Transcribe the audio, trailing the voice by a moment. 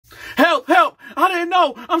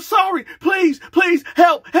know. I'm sorry. Please, please,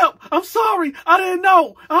 help, help. I'm sorry. I didn't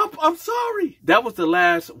know. I'm sorry. That was the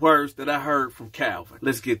last words that I heard from Calvin.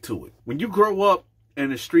 Let's get to it. When you grow up in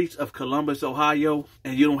the streets of Columbus, Ohio,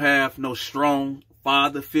 and you don't have no strong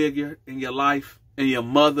father figure in your life, and your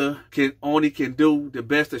mother can do the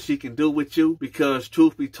best that she can do with you, because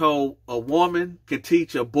truth be told, a woman can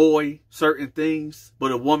teach a boy certain things,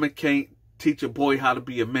 but a woman can't teach a boy how to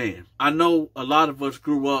be a man. I know a lot of us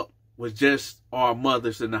grew up with just our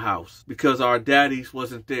mothers in the house because our daddies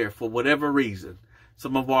wasn't there for whatever reason.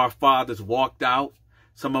 Some of our fathers walked out.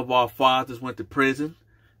 Some of our fathers went to prison.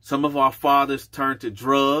 Some of our fathers turned to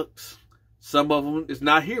drugs. Some of them is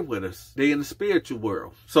not here with us. They in the spiritual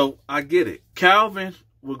world. So I get it. Calvin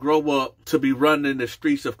will grow up to be running in the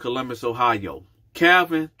streets of Columbus, Ohio.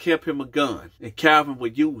 Calvin kept him a gun, and Calvin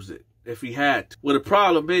would use it if he had to. Well, the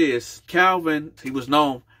problem is, Calvin, he was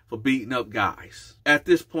known for beating up guys. At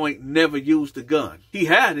this point, never used a gun. He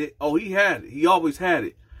had it. Oh, he had it. He always had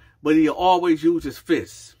it. But he always used his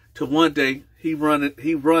fists. Till one day, he run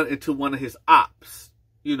into one of his ops.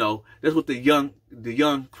 You know, that's what the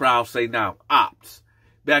young crowd say now, ops.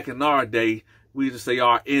 Back in our day, we used to say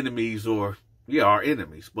our enemies, or, yeah, our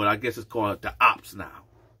enemies. But I guess it's called the ops now,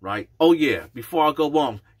 right? Oh, yeah, before I go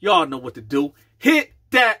on, y'all know what to do. Hit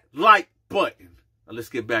that like button. Now, let's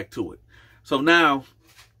get back to it. So now,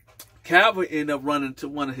 Calvin ended up running to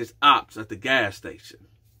one of his ops at the gas station.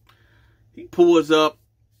 He pulls up.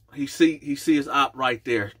 He see his op right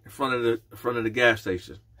there in front of the gas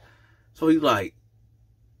station. So he's like,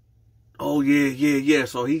 oh, yeah.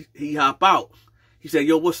 So he hop out. He said,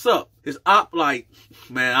 yo, what's up? His op like,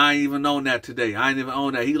 man, I ain't even on that today. I ain't even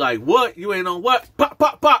on that. He like, what? You ain't on what? Pop,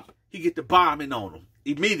 pop, pop. He get the bombing on him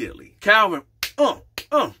immediately. Calvin,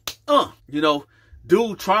 you know,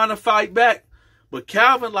 dude trying to fight back. But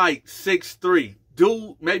Calvin like 6'3".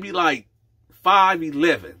 Dude maybe like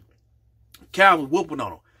 5'11". Calvin whooping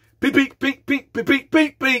on him. Beep, beep, beep, beep, beep, beep,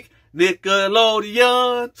 beep, beep.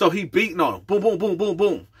 Nickelodeon. So he beating on him. Boom, boom, boom, boom,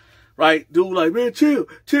 boom. Right? Dude like, man, chill,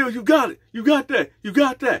 you got it. You got that. You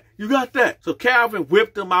got that. You got that. So Calvin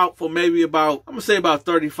whipped him out for maybe about, I'm going to say about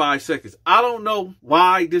 35 seconds. I don't know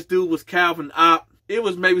why this dude was Calvin op. It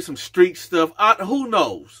was maybe some street stuff. Who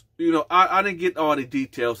knows? You know, I didn't get all the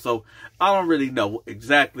details, so I don't really know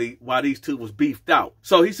exactly why these two was beefed out.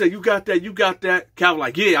 So he said, you got that, you got that. Calvin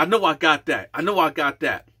like, yeah, I know I got that. I know I got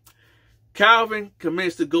that. Calvin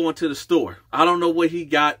commenced to go into the store. I don't know what he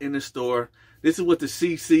got in the store. This is what the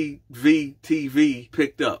CCV TV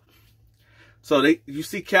picked up. So you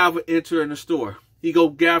see Calvin enter in the store. He go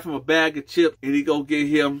grab him a bag of chips, and he go get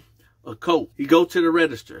him a Coke. He go to the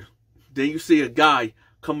register. Then you see a guy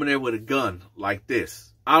coming there with a gun like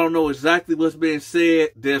this. I don't know exactly what's being said.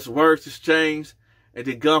 There's words exchanged, and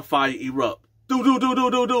then gunfire erupt.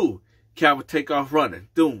 Do. Calvin take off running.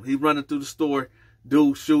 Doom. He running through the store.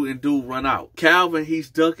 Dude shooting. Dude run out. Calvin,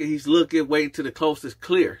 he's ducking. He's looking, waiting till the coast is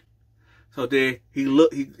clear. So then he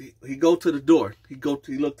go to the door. He look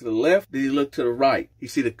to the left. Then he look to the right. He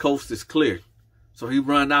see the coast is clear. So he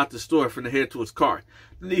run out the store from the head to his car.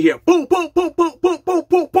 Then he hear boom, boom, boom, boom, boom, boom,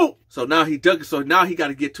 boom, boom. So now he ducking. So now he got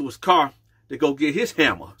to get to his car to go get his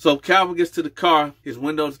hammer. So Calvin gets to the car. His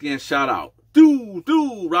windows getting shot out.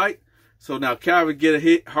 Right? So now Calvin get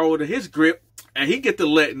a hold of his grip, and he get the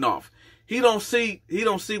letting off. He don't see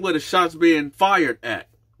where the shot's being fired at,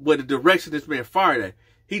 where the direction it's being fired at.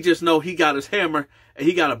 He just know he got his hammer and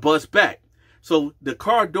he got to bust back. So the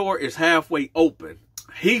car door is halfway open.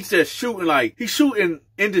 He's just shooting he's shooting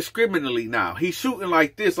indiscriminately now. He's shooting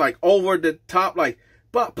like this, like over the top, like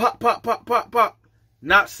pop, pop, pop, pop, pop, pop.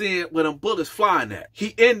 Not seeing where them bullets flying at.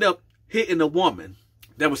 He ended up hitting a woman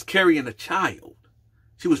that was carrying a child.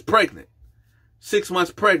 She was pregnant. 6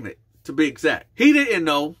 months pregnant, to be exact. He didn't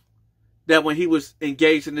know that when he was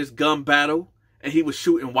engaged in this gun battle and he was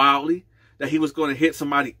shooting wildly, that he was going to hit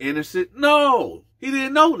somebody innocent. No, he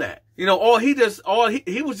didn't know that. You know, he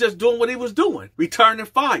was just doing what he was doing, returning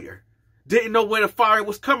fire. Didn't know where the fire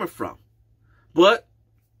was coming from. But,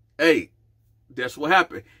 hey, that's what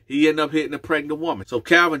happened. He ended up hitting a pregnant woman. So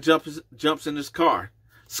Calvin jumps in his car.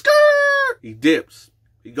 Skirt! He dips.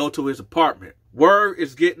 He go to his apartment. Word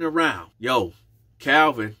is getting around. Yo,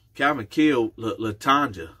 Calvin killed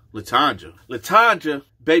Latanja. Latanja,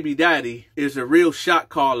 baby daddy, is a real shot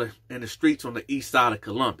caller in the streets on the east side of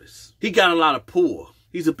Columbus. He got a lot of pull.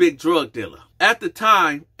 He's a big drug dealer. At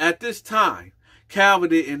this time, Calvin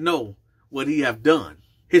didn't know what he have done.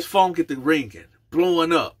 His phone get the ringing,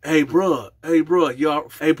 blowing up. Hey, bro,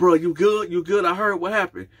 you good? You good? I heard what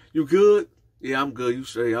happened. You good? Yeah, I'm good. You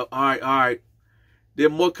say, all right.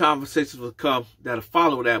 Then more conversations will come that'll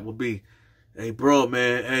follow that will be, hey, bro,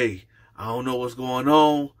 man, hey, I don't know what's going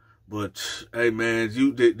on, but hey, man,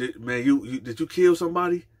 did you kill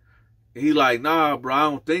somebody? And he like, nah, bro, I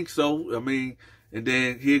don't think so. I mean, and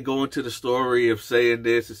then he'd go into the story of saying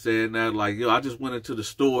this and saying that, like, yo, I just went into the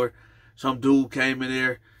store. Some dude came in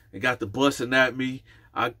there and got the busting at me.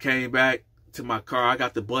 I came back to my car. I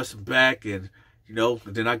got the busting back, and, you know,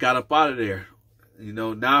 and then I got up out of there. You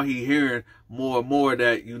know, now he hearing more and more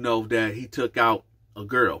that, you know, that he took out a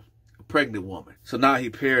girl, a pregnant woman. So now he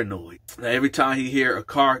paranoid. Now every time he hear a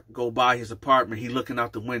car go by his apartment, he looking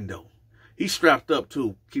out the window. He's strapped up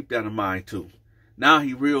too. Keep that in mind too. Now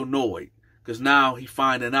he real annoyed, because now he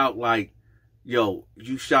finding out like, yo,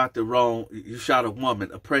 you shot a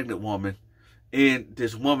woman, a pregnant woman, and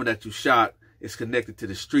this woman that you shot is connected to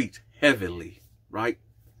the streets heavily, right?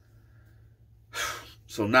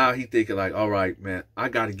 So now he thinking like, all right, man, I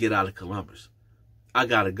got to get out of Columbus. I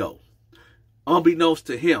got to go. Unbeknownst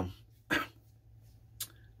to him,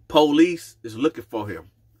 police is looking for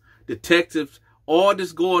him. Detectives, all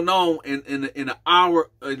this going on in an hour,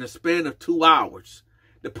 in a span of 2 hours.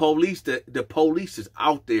 The police is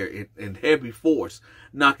out there in heavy force,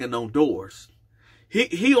 knocking on doors.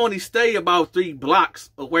 He only stay about 3 blocks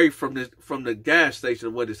away from the gas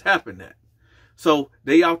station where this happened at. So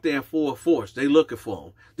they out there in full force. They looking for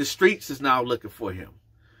him. The streets is now looking for him.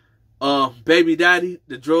 Baby daddy,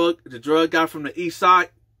 the drug guy from the east side,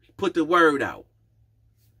 put the word out.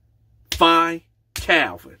 Find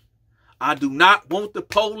Calvin. I do not want the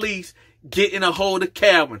police getting a hold of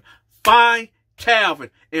Calvin. Find Calvin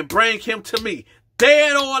and bring him to me,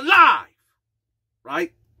 dead or alive.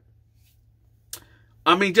 Right?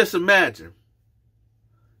 I mean, just imagine.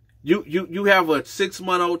 You have a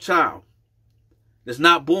 6-month-old child that's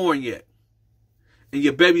not born yet, and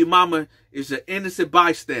your baby mama is an innocent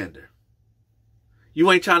bystander.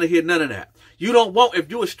 You ain't trying to hear none of that. You don't want,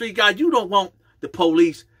 if you're a street guy, you don't want the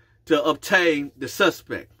police to obtain the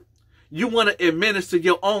suspect. You want to administer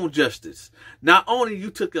your own justice. Not only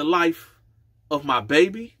you took the life of my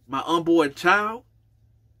baby, my unborn child,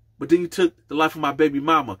 but then you took the life of my baby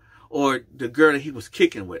mama, or the girl that he was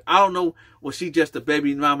kicking with. I don't know, was she just a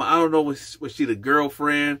baby mama? I don't know, was she the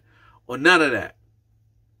girlfriend or none of that.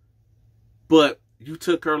 But you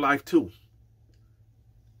took her life too.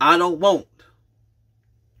 I don't want,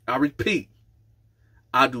 I repeat,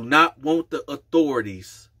 I do not want the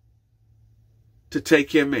authorities to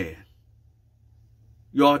take him in.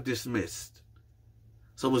 Y'all dismissed.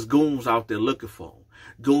 So it's goons out there looking for him.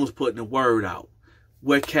 Goons putting the word out.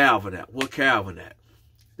 Where Calvin at? Where Calvin at?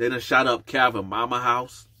 They done shot up Calvin mama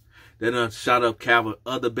house. They done shot up Calvin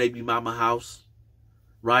other baby mama house.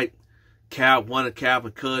 Right? One of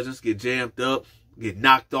Calvin's cousins get jammed up, get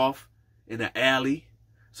knocked off in an alley.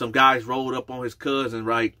 Some guys rolled up on his cousin,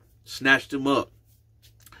 right? Snatched him up.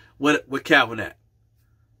 Where Calvin at?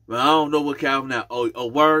 Well, I don't know where Calvin at. Oh,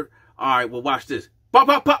 word? All right, well, watch this. Pop,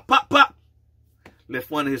 pop, pop, pop, pop. Left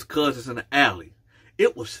one of his cousins in the alley.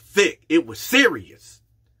 It was thick. It was serious.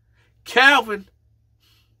 Calvin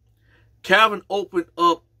opened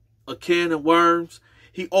up a can of worms.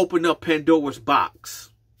 He opened up Pandora's box.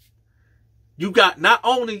 You got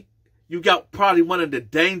probably one of the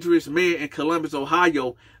dangerous men in Columbus,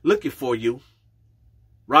 Ohio looking for you,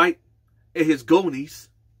 right? And his goonies.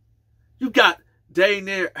 You got dang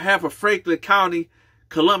near half of Franklin County,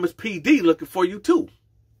 Columbus PD looking for you too.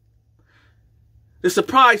 The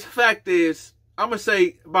surprise fact is, I'm going to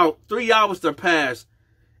say about 3 hours have passed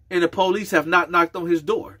and the police have not knocked on his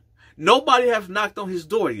door. Nobody has knocked on his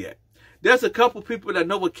door yet. There's a couple people that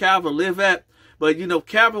know where Calvin live at, but you know,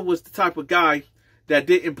 Calvin was the type of guy that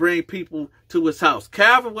didn't bring people to his house.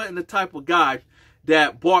 Calvin wasn't the type of guy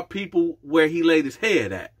that brought people where he laid his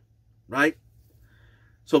head at, right?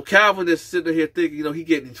 So Calvin is sitting here thinking, you know, he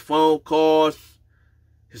getting these phone calls,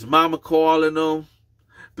 his mama calling him.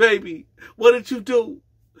 Baby, what did you do?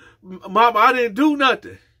 Mama, I didn't do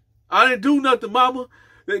nothing. I didn't do nothing, mama.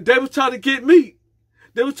 They was trying to get me.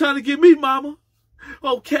 They was trying to get me, mama.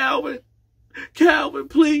 Oh, Calvin,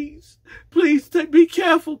 please. Please be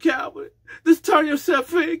careful, Calvin. Just turn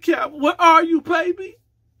yourself in, Calvin. Where are you, baby?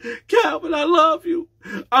 Calvin, I love you.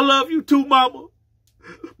 I love you too, mama.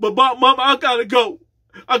 But mama, I gotta go.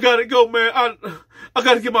 I gotta go, man. I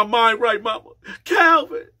gotta get my mind right, mama.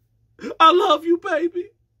 Calvin, I love you, baby.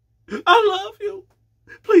 I love you.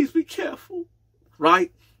 Please be careful.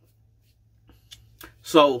 Right?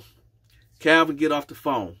 So, Calvin get off the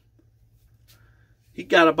phone. He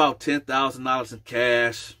got about $10,000 in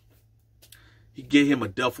cash. He get him a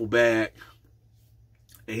duffel bag.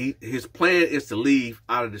 And his plan is to leave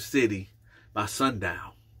out of the city by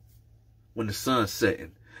sundown, when the sun's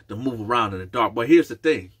setting, to move around in the dark. But here's the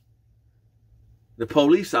thing. the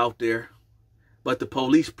police out there, but the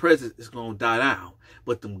police presence is going to die down.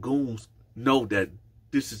 But them goons know that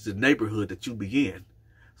this is the neighborhood that you be in.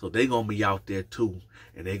 So they going to be out there too.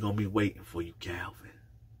 And they going to be waiting for you, Calvin.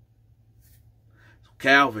 So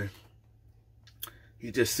Calvin,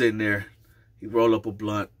 he just sitting there. He roll up a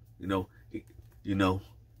blunt, he's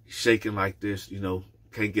shaking like this,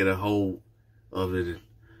 can't get a hold of it.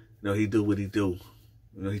 And, he do what he do.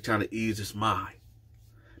 He trying to ease his mind.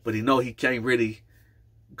 But he can't really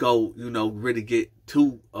go, really get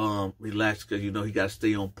too relaxed because, he got to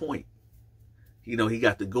stay on point. He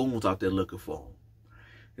got the goons out there looking for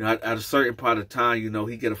him. At a certain part of time,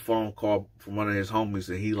 he get a phone call from one of his homies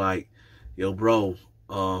and he like, yo, bro,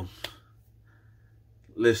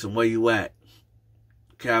 listen, where you at?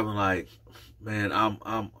 Calvin like, man,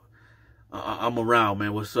 I'm around,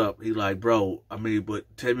 man. What's up? He like, bro,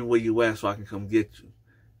 but tell me where you at so I can come get you.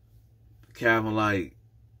 Calvin like,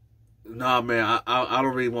 nah, man, I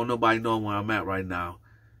don't really want nobody knowing where I'm at right now.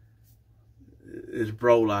 It's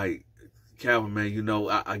bro like, Calvin, man,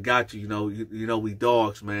 I got you. We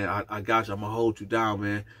dogs, man. I got you. I'm gonna hold you down,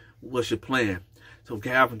 man. What's your plan? So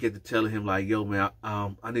Calvin get to telling him like, yo, man,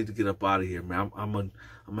 I need to get up out of here, man. I'm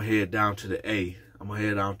gonna head down to the A. I'm gonna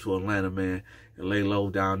head down to Atlanta, man, and lay low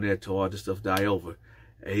down there till all this stuff die over.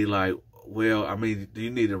 And he like, well, do you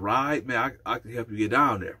need a ride? Man, I can help you get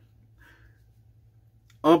down there.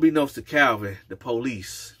 Unbeknownst to Calvin, the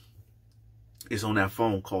police is on that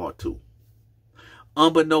phone call too.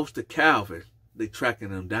 Unbeknownst to Calvin, they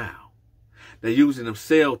tracking him down. They're using them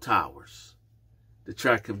cell towers to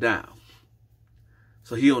track him down.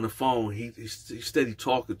 So he on the phone, he's steady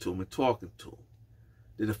talking to him.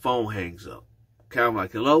 Then the phone hangs up. Calvin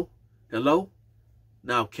like, hello? Hello?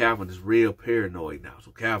 Now Calvin is real paranoid now.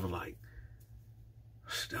 So Calvin like,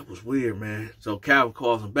 that was weird, man. So Calvin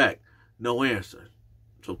calls him back. No answer.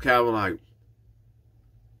 So Calvin like,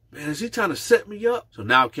 man, is he trying to set me up? So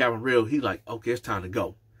now Calvin real, he like, okay, it's time to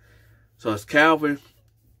go. So it's Calvin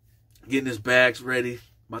getting his bags ready,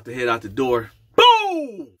 about to head out the door.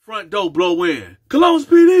 Boom! Front door blow in. Columbus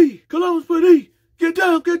PD! Columbus PD! Get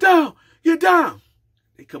down, get down, get down!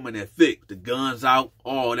 They come in there thick, the guns out,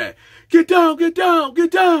 all that. Get down, get down,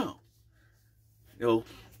 get down!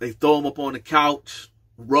 They throw him up on the couch,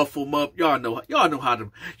 rough him up. Y'all know how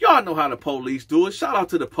the police do it. Shout out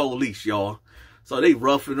to the police, y'all. So they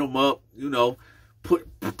roughing him up,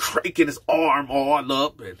 cranking his arm all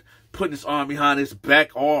up and putting his arm behind his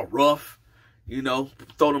back all rough,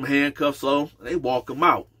 throw them handcuffs on, and they walk him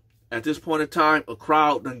out. At this point in time, a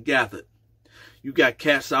crowd done gathered. You got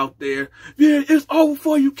cats out there. Yeah, it's over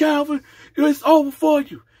for you, Calvin. It's over for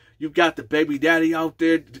you. You got the baby daddy out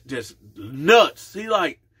there just nuts.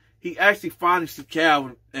 He actually finally see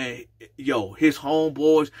Calvin and, his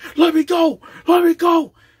homeboys. Let me go. Let me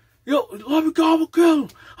go. Yo, let me go. I'm going to kill him.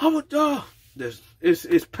 I'm going to die.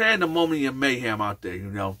 It's pandemonium mayhem out there,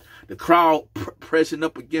 The crowd pressing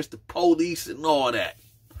up against the police and all that.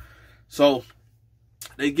 So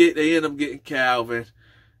they end up getting Calvin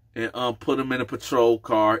and put him in a patrol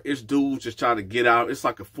car. It's dudes just trying to get out. It's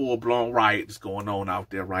like a full-blown riot that's going on out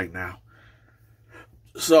there right now.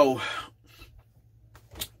 So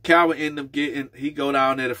Calvin ended up he go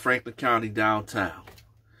down there to Franklin County downtown.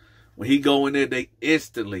 When he go in there, they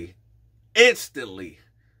instantly put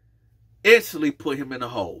him in a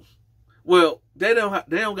hole. Well, they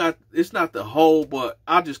don't got, it's not the hole, but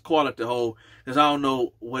I just call it the hole because I don't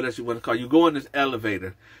know what else you want to call it. You go in this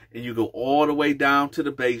elevator and you go all the way down to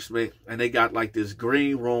the basement and they got like this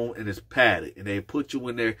green room and it's padded and they put you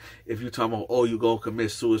in there if you're talking about, oh, you're going to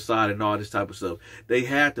commit suicide and all this type of stuff. They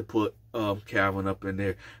had to put Calvin up in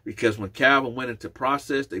there because when Calvin went into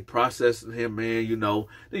process, they processed him, man,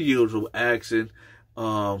 the usual asking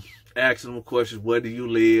him questions. Where do you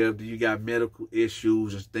live? Do you got medical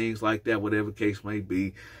issues and things like that? Whatever case may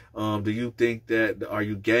be. Do you think that, are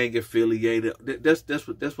you gang affiliated?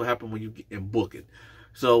 That's what happened when you get in booking.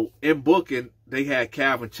 So in booking, they had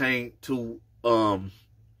Calvin chained to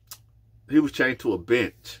he was chained to a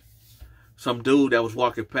bench. Some dude that was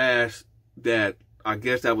walking past that I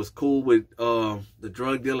guess that was cool with the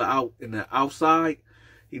drug dealer out in the outside.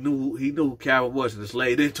 He knew who Calvin was and just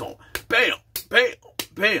laid into him. Bam, bam,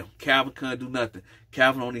 bam. Calvin couldn't do nothing.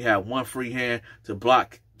 Calvin only had one free hand to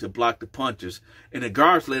block the punches. And the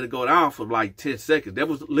guards let it go down for like 10 seconds. There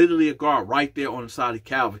was literally a guard right there on the side of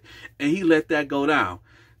Calvin. And he let that go down.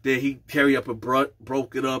 Then he carried up and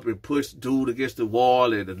broke it up and pushed dude against the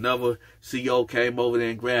wall. And another CO came over there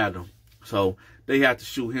and grabbed him. So they had to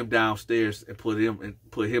shoot him downstairs and put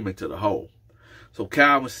him into the hole. So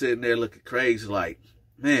Calvin's sitting there looking crazy like,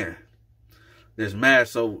 man, there's mad.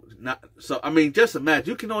 So I mean, just imagine.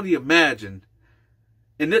 You can only imagine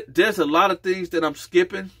And there's a lot of things that I'm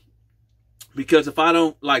skipping because if I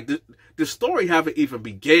don't, like, the story haven't even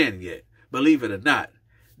began yet, believe it or not.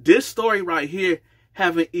 This story right here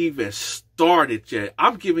haven't even started yet.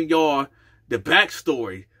 I'm giving y'all the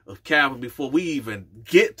backstory of Calvin before we even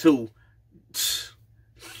get to,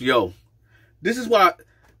 yo, this is why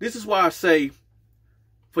I say,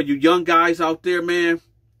 for you young guys out there, man,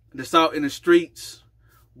 that's out in the streets,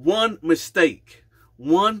 one mistake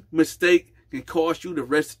can cost you the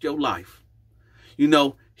rest of your life. You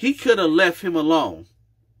know, he could have left him alone.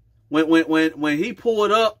 When he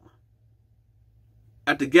pulled up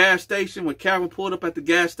at the gas station, when Calvin pulled up at the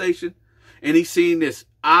gas station and he seen this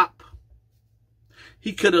op,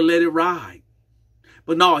 he could have let it ride.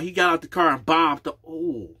 But no, he got out the car and bombed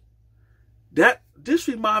the, this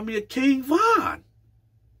reminds me of King Von.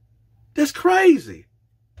 That's crazy.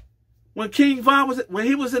 When King Von when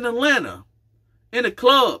he was in Atlanta, in a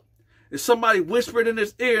club, and somebody whispered in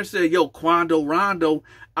his ear and said, yo, Quando Rondo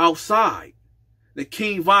outside. The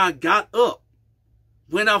King Von got up,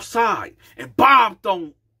 went outside, and bombed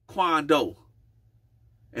on Quando.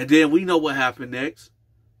 And then we know what happened next.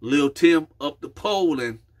 Lil Tim up the pole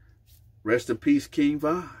and rest in peace, King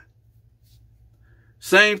Von.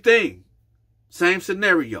 Same thing. Same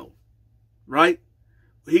scenario. Right?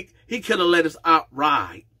 He could have let us out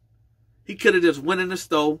ride. He could have just went in the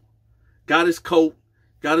store, got his coat,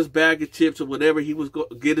 got his bag of chips or whatever he was going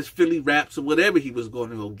to get, his Philly wraps or whatever he was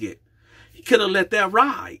going to go get. He could have let that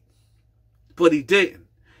ride, but he didn't.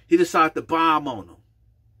 He decided to bomb on him.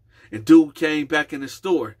 And dude came back in the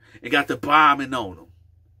store and got the bombing on him.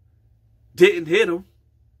 Didn't hit him,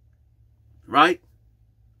 right?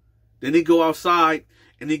 Then he go outside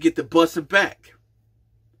and he get the busting back.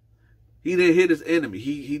 He didn't hit his enemy.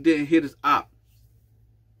 He didn't hit his op.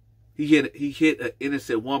 He hit an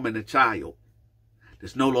innocent woman, a child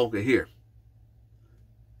that's no longer here.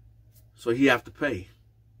 So he have to pay.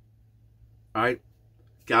 All right?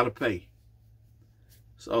 Got to pay.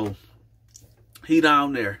 So he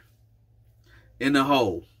down there in the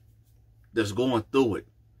hole that's going through it.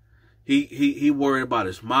 He worried about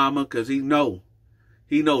his mama because he know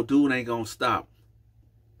dude ain't going to stop.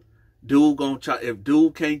 Dude going to try. If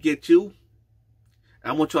dude can't get you,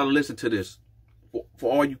 I want y'all to listen to this.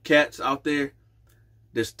 For all you cats out there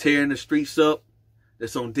that's tearing the streets up,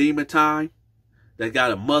 that's on demon time, that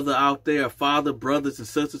got a mother out there, a father, brothers and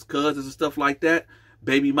sisters, cousins and stuff like that,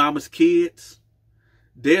 baby mama's kids.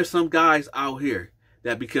 There's some guys out here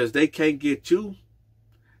that because they can't get you,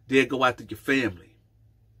 they'll go after your family.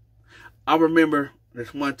 I remember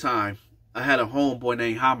this one time, I had a homeboy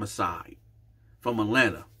named Homicide from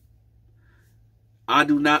Atlanta. I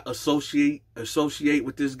do not associate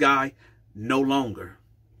with this guy no longer.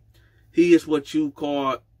 He is what you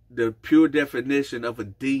call the pure definition of a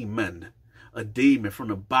demon from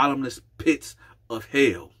the bottomless pits of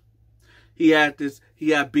hell. He had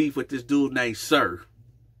beef with this dude named Sir.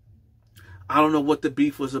 I don't know what the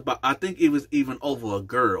beef was about. I think it was even over a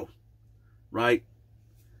girl, right?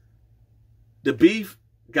 The beef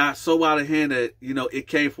got so out of hand that, you know, it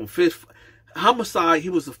came from fist. Homicide, he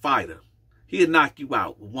was a fighter. He'd knock you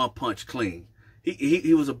out with one punch clean.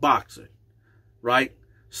 He was a boxer, right?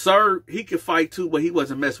 Sir, he could fight too, but he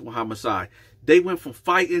wasn't messing with Homicide. They went from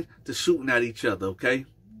fighting to shooting at each other, okay?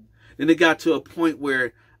 Then it got to a point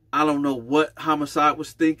where I don't know what Homicide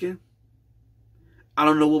was thinking. I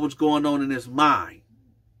don't know what was going on in his mind.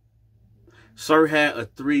 Sir had a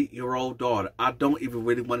 3-year-old daughter. I don't even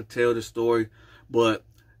really want to tell the story, but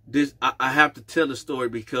I have to tell the story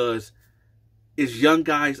because it's young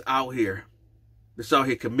guys out here that's out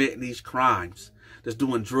here committing these crimes, that's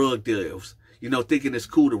doing drug deals, you know, thinking it's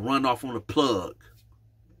cool to run off on a plug.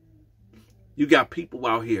 You got people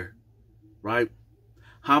out here, right?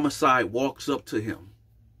 Homicide walks up to him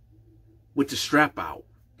with the strap out.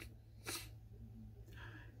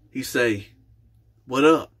 He say, "What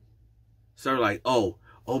up?" Sir like, oh,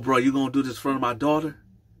 bro, you gonna do this in front of my daughter?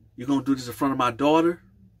 You gonna do this in front of my daughter?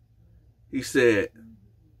 He said,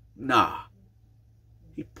 nah.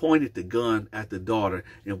 He pointed the gun at the daughter,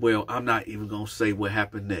 and well, I'm not even gonna say what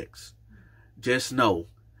happened next. Just know,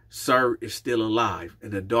 Sir is still alive,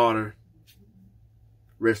 and the daughter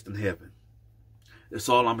rests in heaven. That's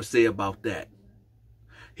all I'm gonna say about that.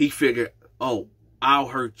 He figured, oh, I'll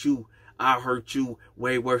hurt you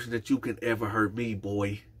way worse than you can ever hurt me,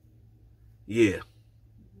 boy. Yeah.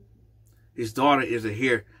 His daughter isn't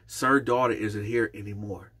here. Sir's daughter isn't here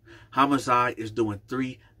anymore. Homicide is doing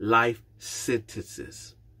 3 life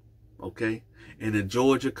sentences. Okay? In a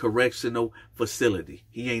Georgia correctional facility.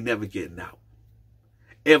 He ain't never getting out.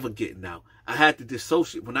 Ever getting out. I had to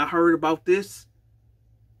dissociate. When I heard about this,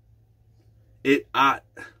 I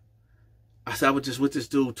said, I was just with this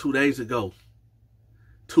dude 2 days ago.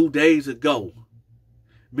 2 days ago.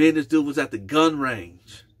 Me and this dude was at the gun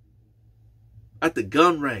range. At the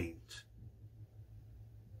gun range.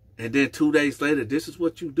 And then 2 days later, this is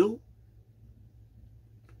what you do?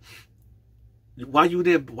 Why you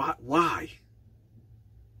there? Why?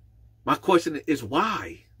 My question is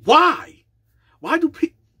why? Why? Why do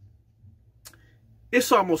people...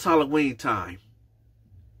 It's almost Halloween time.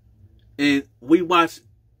 And we watched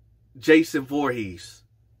Jason Voorhees,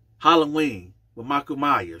 Halloween with Michael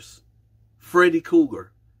Myers, Freddy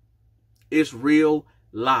Krueger. It's real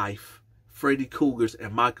life Freddy Kruegers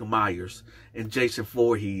and Michael Myers and Jason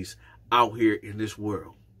Voorhees out here in this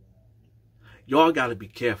world. Y'all got to be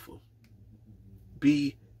careful.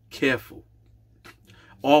 Be careful.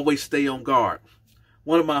 Always stay on guard.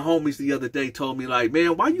 One of my homies the other day told me, like,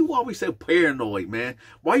 man, why you always so paranoid, man?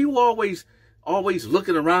 Why you always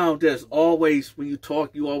looking around? There's always, when you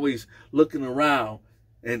talk, you always looking around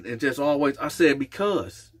and just always. I said,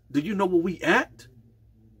 because, do you know where we at?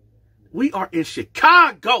 We are in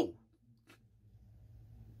Chicago.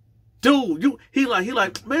 Dude, he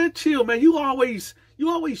like, man, chill, man. You always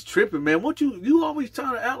tripping, man. What you always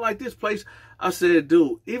trying to act like this place? I said,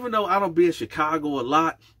 dude, even though I don't be in Chicago a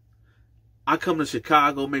lot, I come to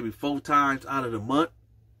Chicago maybe 4 times out of the month,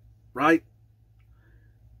 right?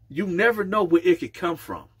 You never know where it could come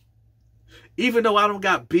from. Even though I don't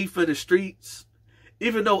got beef in the streets,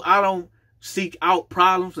 even though I don't seek out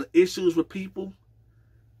problems and issues with people,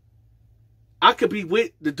 I could be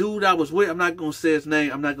with the dude I was with. I'm not going to say his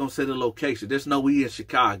name. I'm not going to say the location. There's no we in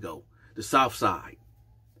Chicago, the South Side.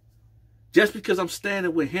 Just because I'm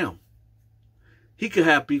standing with him, he could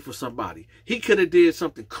have beef with somebody. He could have did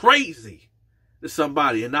something crazy to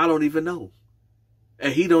somebody, and I don't even know.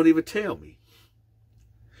 And he don't even tell me.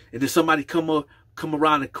 And then somebody come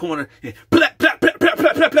around the corner and black, black, black, black,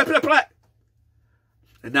 black, black, black, black, black.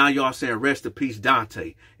 And now y'all saying rest in peace,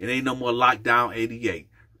 Dante. It ain't no more Lockdown 88.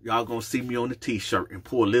 Y'all gonna see me on the t-shirt and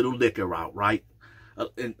pour a little liquor out, right?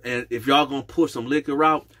 And if y'all gonna pour some liquor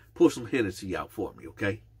out, pour some Hennessy out for me,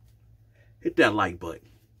 okay? Hit that like button.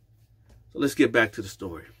 So let's get back to the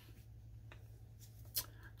story.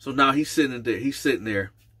 So now he's sitting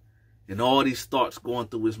there, and all these thoughts going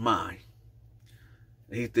through his mind.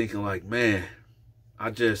 And he's thinking like, man, I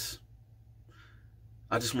just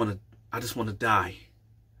want to die.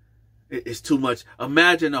 It's too much.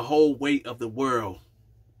 Imagine the whole weight of the world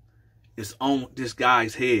is on this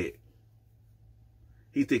guy's head.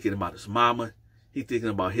 He thinking about his mama. He thinking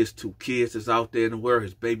about his 2 kids that's out there in the world,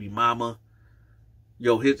 his baby mama.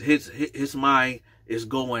 Yo, his mind is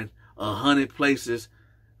going 100 places,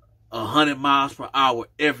 100 miles per hour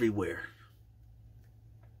everywhere.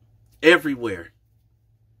 Everywhere.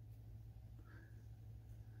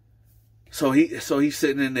 So he's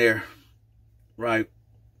sitting in there, right?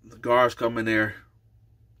 The guards come in there.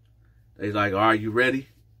 They like, all right, you ready?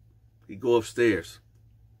 He go upstairs.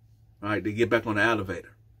 All right, they get back on the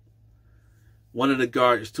elevator. One of the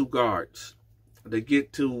guards, 2 guards, they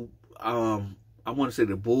get to, I want to say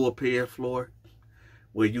the bullpen floor,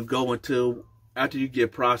 where you go into, after you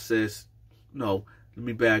get processed, no, let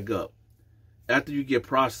me back up. After you get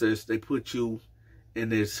processed, they put you in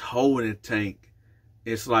this holding tank.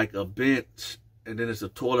 It's like a bench, and then there's a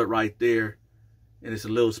toilet right there, and it's a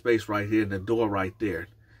little space right here, and the door right there.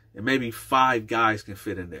 And maybe 5 guys can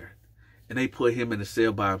fit in there. And they put him in the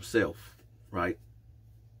cell by himself, right?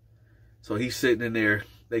 So he's sitting in there.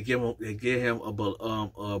 They give him a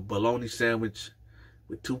bologna sandwich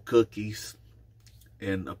with 2 cookies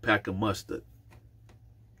and a pack of mustard,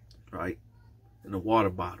 right? And a water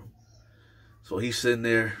bottle. So he's sitting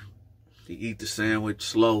there. He eat the sandwich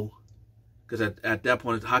slow. Because at that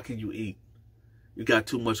point, how can you eat? You got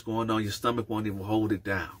too much going on. Your stomach won't even hold it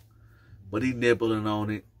down. But he nibbling on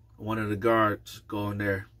it. One of the guards go in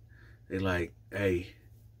there. They like, hey,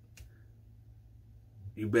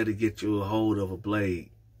 you better get you a hold of a blade.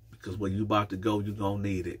 Because when you about to go, you're going to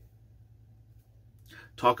need it.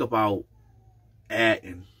 Talk about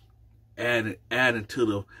adding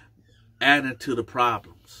to the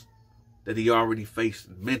problems that he already faced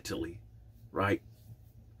mentally, right?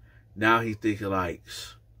 Now he's thinking like,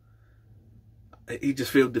 he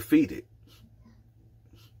just feels defeated.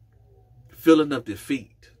 Feeling of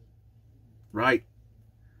defeat, right?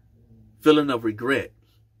 Feeling of regret.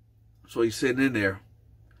 So he's sitting in there.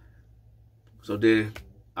 So then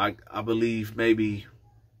I believe maybe,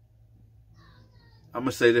 I'm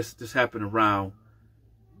going to say this happened around,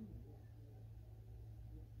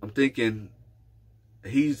 I'm thinking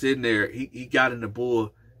he's in there, he got in the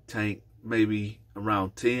bull tank maybe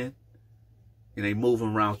around 10. and they move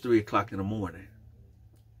him around 3 o'clock in the morning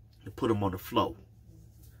to put him on the floor.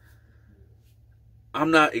 I'm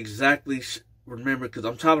not exactly remember, because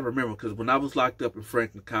I'm trying to remember, because when I was locked up in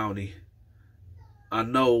Franklin County, I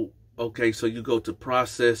know, okay, so you go to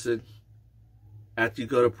processing. After you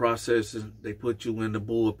go to processing, they put you in the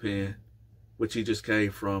bullpen, which he just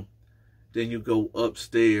came from. Then you go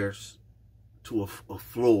upstairs to a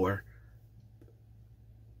floor.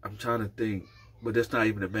 I'm trying to think, but that's not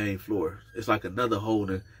even the main floor. It's like another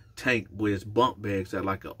holding tank where it's bunk beds at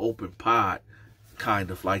like an open pod, kind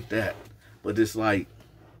of like that. But it's like,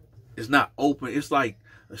 it's not open. It's like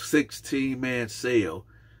a 16-man cell.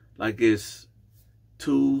 Like it's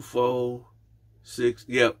 2, 4, 6.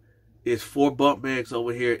 Yep. It's 4 bunk beds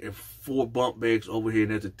over here and 4 bunk beds over here.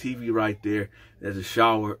 And there's a TV right there. There's a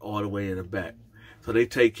shower all the way in the back. So they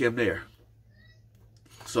take him there.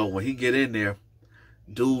 So when he get in there,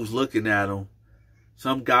 dude's looking at him.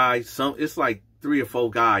 Some guys, it's like 3 or 4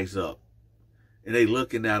 guys up. And they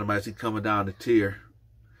looking at him as he coming down the tier.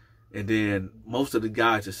 And then most of the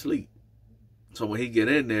guys are asleep. So when he get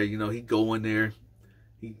in there, you know, he go in there.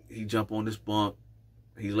 He jump on this bunk.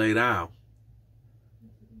 He lay down.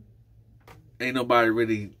 Ain't nobody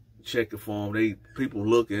really checking for him. People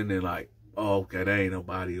looking, they're like, oh, okay, there ain't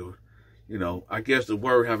nobody. Or, you know, I guess the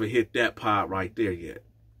word haven't hit that pod right there yet.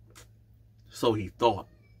 So he thought.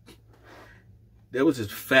 There was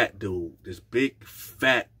this fat dude, this big,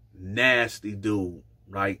 fat, nasty dude,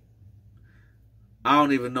 right? I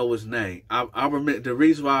don't even know his name. I remember the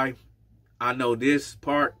reason why I know this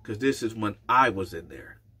part, because this is when I was in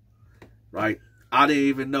there, right? I didn't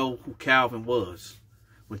even know who Calvin was.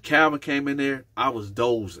 When Calvin came in there, I was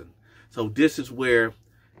dozing. So this is where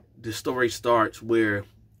the story starts, where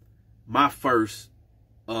my first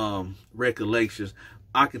recollections,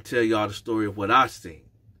 I can tell y'all the story of what I seen.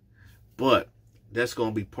 But that's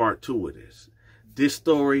going to be part 2 of this. This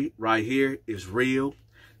story right here is real.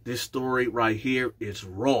 This story right here is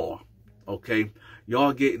raw. Okay?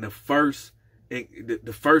 Y'all getting the first hand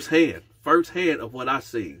of what I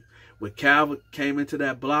seen. When Calvin came into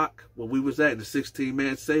that block, where we was at in the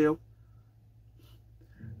 16-man cell,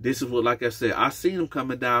 this is what, like I said, I seen him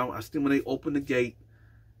coming down. I seen when they opened the gate,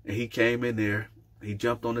 and he came in there. He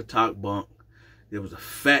jumped on the top bunk. There was a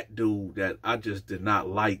fat dude that I just did not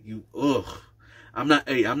like. I'm not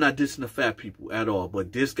dissing the fat people at all,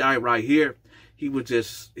 but this guy right here, he was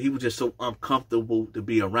just so uncomfortable to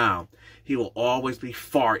be around. He will always be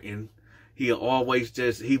farting. He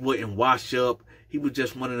wouldn't wash up. He was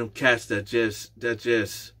just one of them cats that just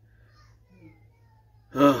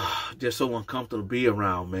so uncomfortable to be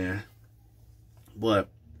around, man. But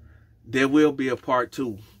there will be a part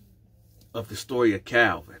 2 of the story of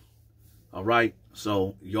Calvin. All right?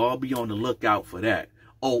 So y'all be on the lookout for that.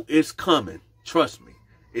 Oh, it's coming. Trust me.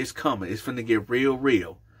 It's coming. It's finna get real,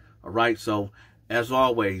 real. All right? So as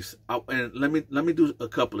always, and let me do a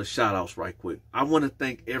couple of shout outs right quick. I want to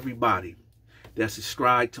thank everybody that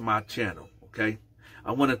subscribed to my channel. Okay,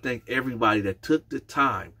 I want to thank everybody that took the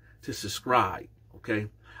time to subscribe. Okay,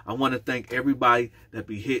 I want to thank everybody that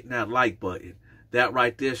be hitting that like button. That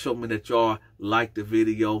right there showed me that y'all like the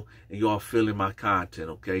video and y'all feeling my content.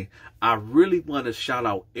 Okay, I really want to shout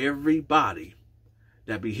out everybody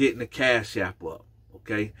that be hitting the Cash App up.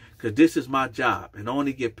 Okay, because this is my job and I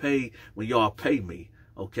only get paid when y'all pay me.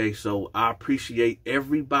 Okay, so I appreciate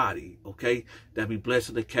everybody. Okay, that be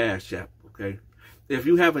blessing the Cash App. Okay, if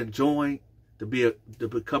you haven't joined to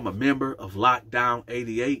become a member of Lockdown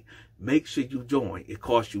 88, make sure you join. It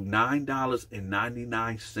costs you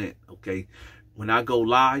 $9.99. Okay, when I go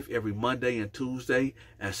live every Monday and Tuesday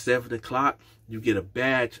at 7 o'clock, you get a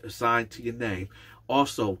badge assigned to your name.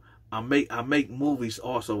 Also, I make movies.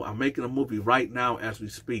 Also, I'm making a movie right now as we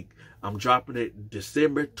speak. I'm dropping it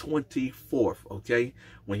December 24th. Okay,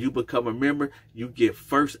 when you become a member, you get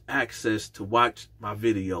first access to watch my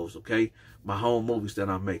videos. Okay, my home movies that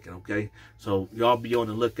I'm making. Okay, so y'all be on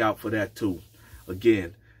the lookout for that too.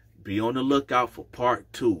 Again, be on the lookout for part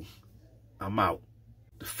 2. I'm out.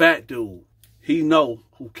 The fat dude, he know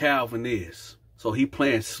who Calvin is, so he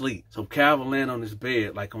playing sleep. So Calvin laying on his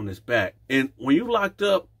bed, like on his back. And when you locked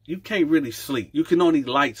up, you can't really sleep. You can only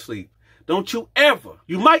light sleep. Don't you ever.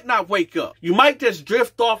 You might not wake up. You might just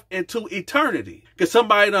drift off into eternity because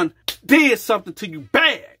somebody done did something to you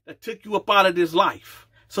bad that took you up out of this life.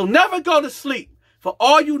 So never go to sleep. For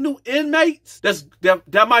all you new inmates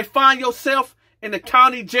that might find yourself in the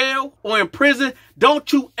county jail or in prison,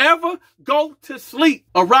 don't you ever go to sleep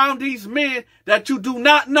around these men that you do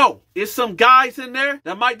not know. It's some guys in there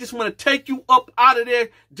that might just want to take you up out of there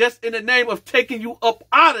just in the name of taking you up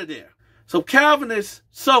out of there. So Calvin is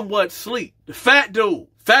somewhat asleep. The fat dude,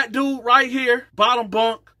 Fat dude right here, bottom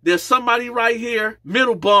bunk. There's somebody right here,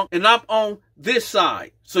 middle bunk, and I'm on this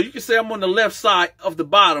side. So you can say I'm on the left side of the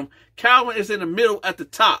bottom. Calvin is in the middle at the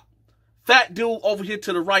top. Fat dude over here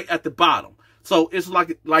to the right at the bottom. So it's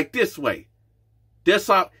like this way. That's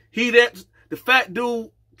how the fat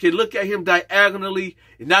dude can look at him diagonally,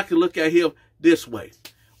 and I can look at him this way.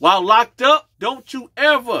 While locked up, don't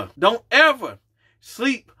ever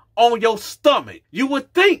sleep on your stomach. You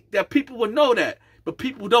would think that people would know that, but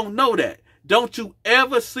people don't know that. Don't you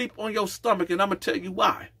ever sleep on your stomach, and I'm going to tell you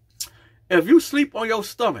why. If you sleep on your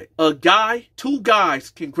stomach, two guys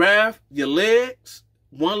can grab your legs,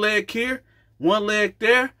 one leg here, one leg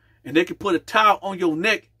there, and they can put a towel on your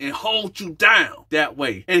neck and hold you down that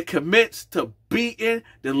way and commence to beating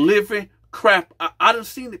the living crap. I done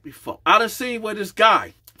seen it before. I done seen where this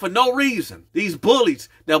guy, for no reason, these bullies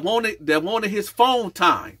that wanted his phone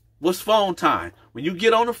time. What's phone time? When you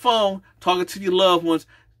get on the phone talking to your loved ones,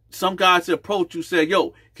 some guys approach you, say,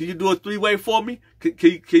 "Yo, can you do a three-way for me? Can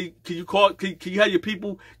you have your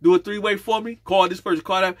people do a three-way for me? Call this person,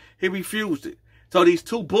 call that." He refused it. So these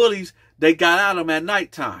two bullies, they got at him at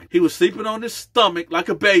nighttime. He was sleeping on his stomach like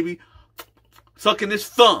a baby, sucking his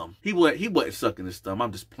thumb. He wasn't sucking his thumb.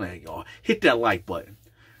 I'm just playing, y'all. Hit that like button.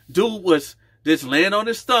 Dude was just laying on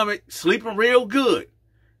his stomach, sleeping real good.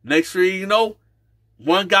 Next thing you know,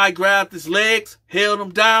 one guy grabbed his legs, held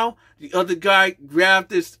him down. The other guy grabbed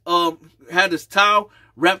this, had his towel,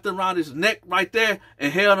 wrapped around his neck right there,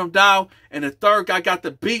 and held him down. And the third guy got to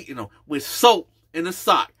beating him with soap in the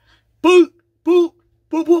sock. Boop, boop,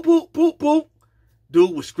 boop, boop, boop, boop, boop.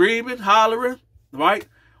 Dude was screaming, hollering, right?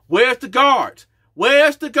 Where's the guards?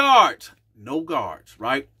 Where's the guards? No guards,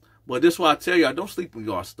 right? Well, this is why I tell you, I don't sleep on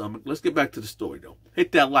your stomach. Let's get back to the story, though.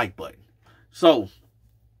 Hit that like button. So,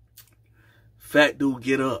 fat dude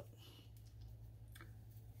get up.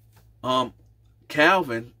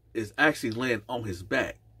 Calvin is actually laying on his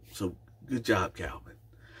back. So, good job, Calvin.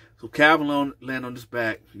 So, Calvin laying on his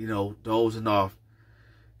back, you know, dozing off.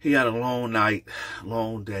 He had a long night,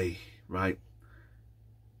 long day, right?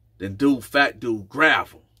 Then fat dude, grab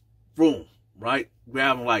him. Boom, right?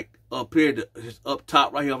 Grab him like up here, up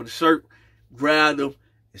top right here over the shirt. Grabbed him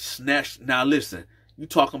and snatched. Now, listen, you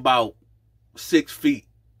talking about 6 feet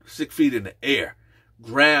in the air.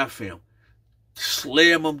 Grab him.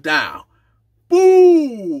 Slam him down.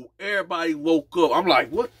 Boo! Everybody woke up. I'm like,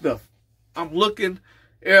 what the? I'm looking.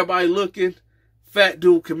 Everybody looking. Fat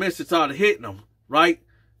dude commenced to start hitting him, right?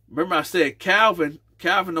 Remember I said Calvin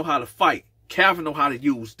know how to fight. Calvin know how to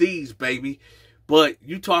use these, baby. But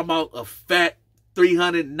you talking about a fat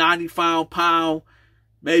 395-pound,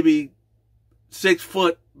 maybe 6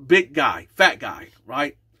 foot big guy, fat guy,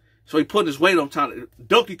 right? So he put his weight on trying to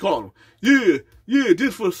Donkey Kong him. Yeah,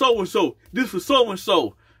 this for so-and-so. This for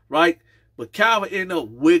so-and-so, right? But Calvin ended up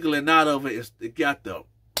wiggling out of it. It got the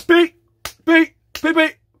beat, beat, beat,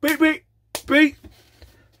 beat, beat, beat, beat.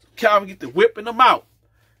 Calvin get to whipping him out.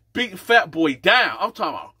 Beating fat boy down. I'm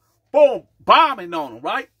talking about boom, bombing on him,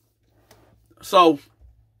 right? So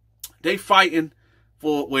they fighting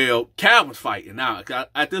Calvin's fighting now.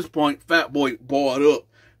 At this point, fat boy balled up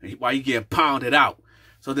while he getting pounded out.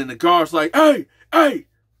 So then the guard's like, hey,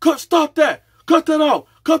 stop that. Cut that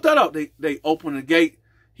out. They open the gate.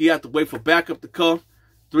 He had to wait for backup to come.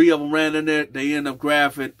 3 of them ran in there. They end up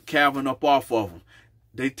grabbing Calvin up off of him.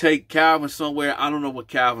 They take Calvin somewhere. I don't know where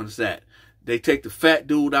Calvin's at. They take the fat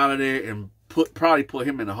dude out of there and probably put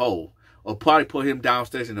him in a hole. Or probably put him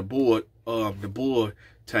downstairs in the board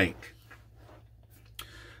tank.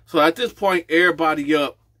 So at this point, everybody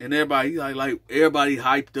up. And everybody everybody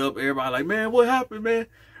hyped up. Everybody like, man, what happened, man?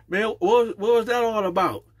 Man, what was that all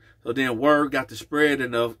about? So then word got to spread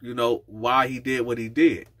enough, you know, why he did what he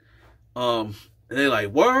did. And they like,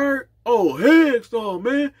 word? Oh, heck no,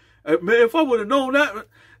 man. Man, if I would have known that.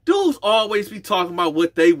 Dudes always be talking about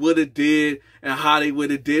what they would have did and how they would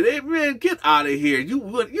have did it. Man, get out of here. You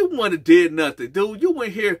wouldn't have did nothing, dude. You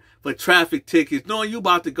went here for traffic tickets, knowing you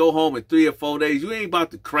about to go home in 3 or 4 days. You ain't about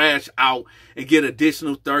to crash out and get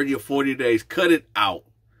additional 30 or 40 days. Cut it out.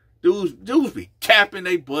 Dudes be capping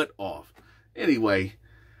their butt off. Anyway,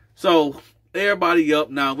 so everybody up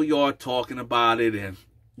now. We all talking about it and,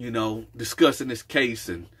 you know, discussing this case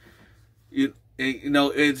and you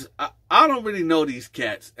know, I don't really know these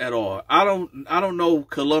cats at all. I don't know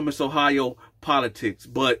Columbus, Ohio politics,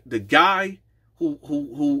 but the guy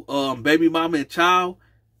who baby mama and child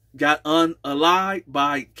got unalived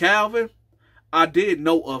by Calvin, I did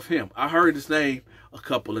know of him. I heard his name a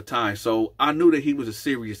couple of times, so I knew that he was a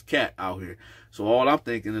serious cat out here. So all I'm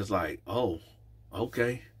thinking is like, oh,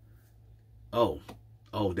 okay, oh,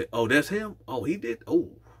 that's him. Oh, he did.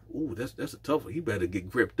 Oh, Ooh, that's a tough one. He better get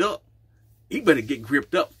gripped up. He better get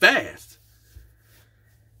gripped up fast.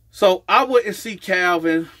 So I wouldn't see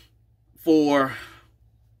Calvin for...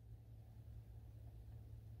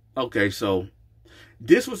 Okay, so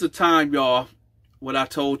this was the time, y'all, when I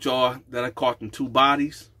told y'all that I caught them 2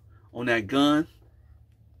 bodies on that gun.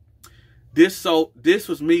 This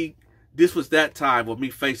was me. This was that time of me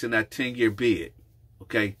facing that 10-year bid.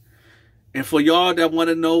 Okay. And for y'all that want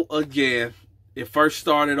to know again, it first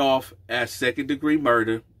started off as 2nd-degree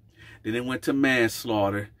murder. Then it went to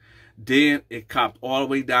manslaughter. Then it copped all the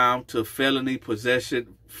way down to felony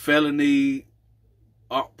possession,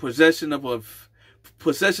 possession of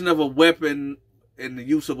a weapon and the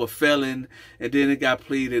use of a felon. And then it got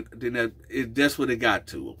pleaded. Then that's what it got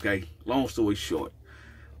to. Okay. Long story short.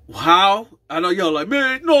 How? I know y'all like,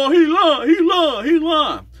 man, no, he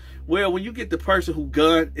lying. Well, when you get the person who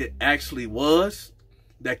gun it actually was,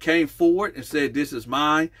 that came forward and said, this is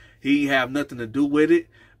mine, he have nothing to do with it.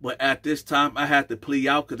 But at this time, I had to plea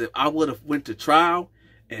out, because if I would have went to trial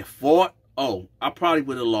and fought, oh, I probably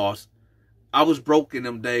would have lost. I was broke in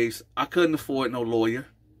them days. I couldn't afford no lawyer.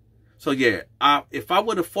 So yeah, if I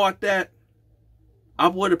would have fought that, I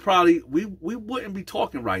would have probably, we wouldn't be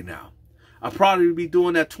talking right now. I'd probably be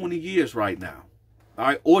doing that 20 years right now. All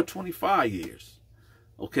right, or 25 years.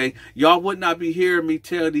 Okay, y'all would not be hearing me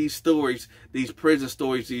tell these stories, these prison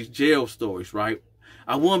stories, these jail stories, right?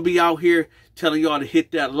 I wouldn't be out here telling y'all to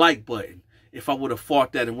hit that like button if I would have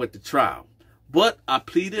fought that and went to trial. But I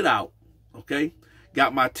pleaded out, okay?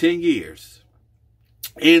 Got my 10 years.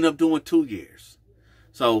 Ended up doing 2 years.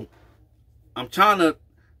 So I'm trying to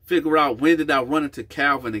figure out, when did I run into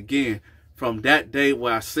Calvin again from that day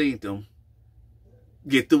where I seen them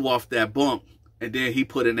get through off that bump, and then he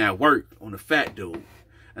put in that work on the fat dude.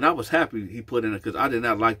 And I was happy he put in it, because I did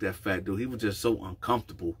not like that fat dude. He was just so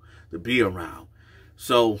uncomfortable to be around.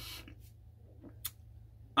 So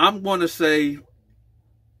I'm going to say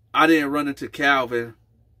I didn't run into Calvin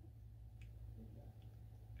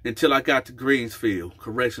until I got to Greensfield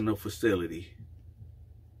Correctional Facility.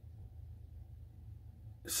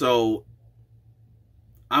 So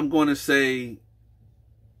I'm going to say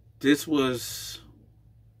this was,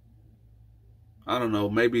 I don't know,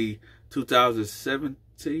 maybe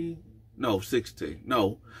 2017? No, 16.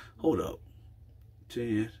 No, hold up.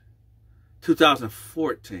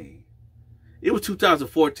 2014. It was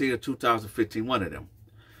 2014 or 2015, one of them.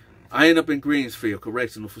 I ended up in Greensfield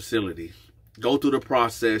Correctional Facility. Go through the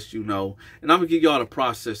process, you know. And I'm going to give y'all the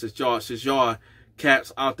process. Since y'all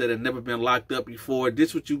cats out there that never been locked up before, this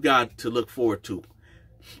is what you got to look forward to.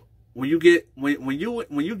 When you get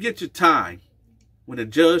your time, when the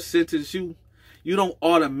judge sentences you, you don't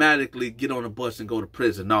automatically get on a bus and go to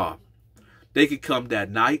prison. No. They could come that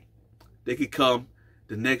night. They could come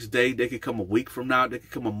the next day. They could come a week from now. They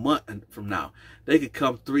could come a month from now. They could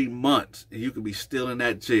come 3 months, and you could be still in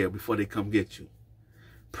that jail before they come get you.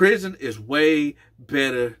 Prison is way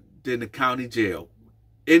better than the county jail.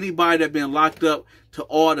 Anybody that been locked up, to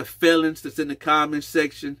all the felons that's in the comment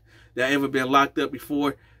section that ever been locked up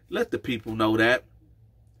before, let the people know that.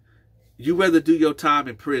 You rather do your time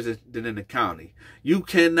in prison than in the county. You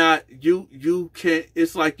cannot, you can't,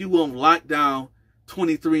 it's like you on lockdown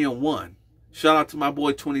 23-1. Shout out to my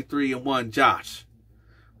boy 23-1, Josh.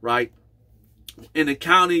 Right? In the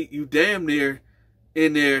county, you damn near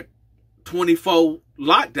in there 24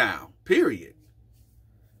 lockdown, period.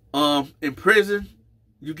 In prison,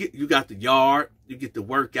 you got the yard, you get to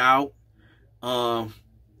work out,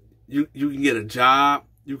 you can get a job,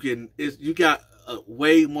 you got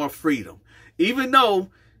way more freedom. Even though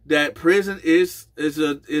that prison is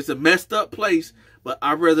a messed up place, but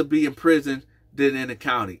I'd rather be in prison than in the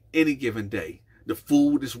county any given day. The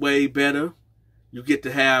food is way better. You get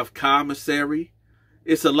to have commissary.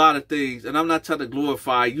 It's a lot of things, and I'm not trying to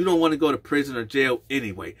glorify. You don't want to go to prison or jail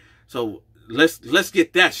anyway. So let's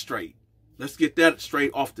get that straight. Let's get that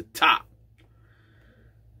straight off the top.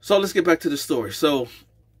 So let's get back to the story. So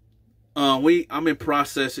I'm in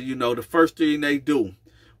processing. You know, the first thing they do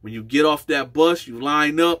when you get off that bus, you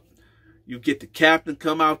line up. You get the captain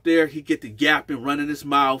come out there. He get the yapping, running his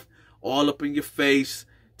mouth all up in your face,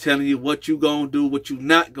 telling you what you gonna do, what you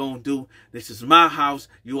not gonna do. This is my house.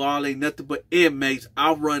 You all ain't nothing but inmates.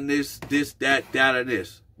 I'll run this, that, and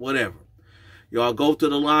this. Whatever. Y'all go to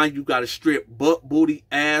the line. You gotta strip butt, booty,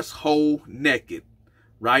 asshole naked.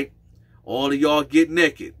 Right? All of y'all get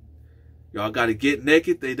naked. Y'all gotta get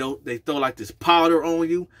naked. They throw like this powder on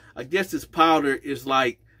you. I guess this powder is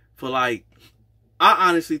like for I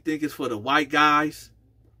honestly think it's for the white guys.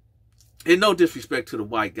 And no disrespect to the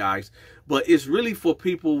white guys, but it's really for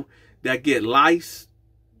people that get lice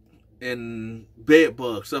and bed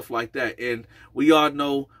bugs, stuff like that. And we all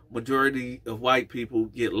know majority of white people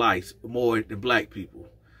get lice more than black people.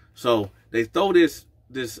 So they throw this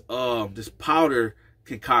powder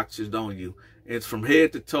concoction on you. It's from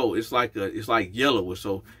head to toe. It's like yellowish.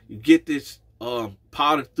 So you get this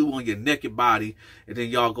powder through on your naked body, and then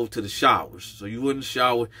y'all go to the showers. So you in the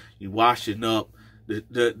shower, you washing up.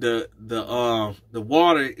 The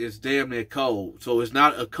water is damn near cold, so it's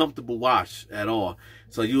not a comfortable wash at all.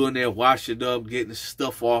 So you in there washing up, getting the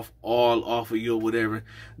stuff all off of you or whatever.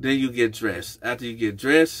 Then you get dressed. After you get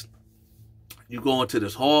dressed, you go into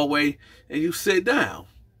this hallway and you sit down.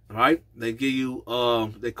 Right? They give you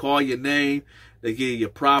they call your name, they give you your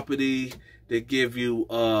property, they give you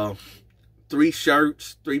 3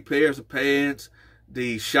 shirts, 3 pairs of pants,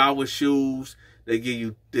 the shower shoes. They give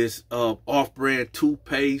you this off-brand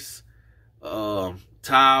toothpaste,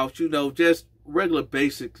 towels, you know, just regular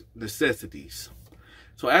basic necessities.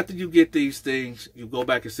 So after you get these things, you go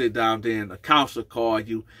back and sit down. Then a counselor call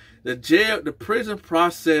you. The prison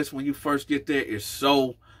process when you first get there is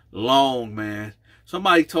so long, man.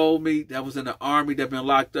 Somebody told me that was in the Army that been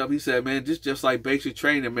locked up. He said, man, this just like basic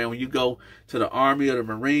training, man. When you go to the Army or the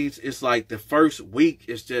Marines, it's like the first week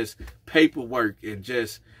is just paperwork and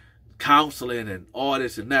just counseling and all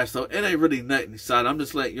this and that. So it ain't really nothing exciting. I'm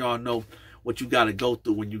just letting y'all know what you got to go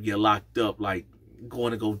through when you get locked up, like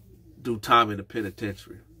going to go do time in the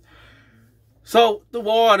penitentiary. So through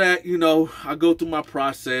all that, you know, I go through my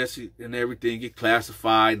process and everything, get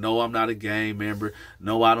classified. No, I'm not a gang member.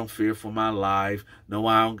 No, I don't fear for my life. No,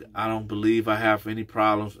 I don't believe I have any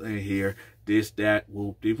problems in here. This, that,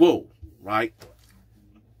 whoop-de-whoop, right?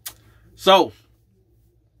 So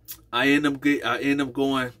I end up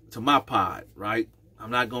going to my pod, right?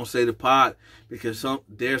 I'm not gonna say the pod because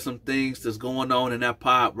there's some things that's going on in that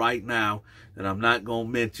pod right now that I'm not gonna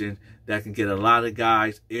mention that can get a lot of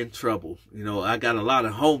guys in trouble. You know, I got a lot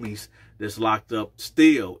of homies that's locked up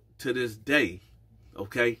still to this day,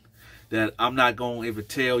 okay? That I'm not gonna even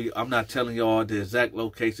tell you. I'm not telling y'all the exact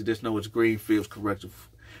location. Just know it's Greenfields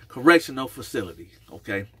Correctional Facility,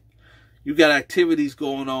 okay? You got activities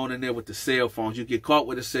going on in there with the cell phones. You get caught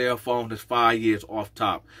with a cell phone, that's 5 years off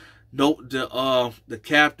top. No, the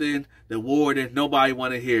captain, the warden, nobody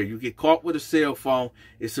want to hear. You get caught with a cell phone,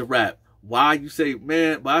 it's a wrap. Why? You say,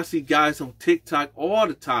 man, but I see guys on TikTok all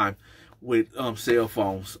the time with cell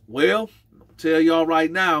phones. Well, I'll tell y'all right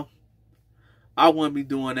now, I wouldn't be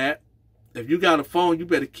doing that. If you got a phone, you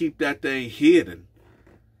better keep that thing hidden.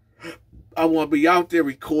 I want to be out there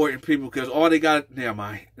recording people because all they got, never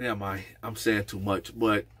mind. I'm saying too much.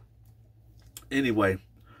 But anyway,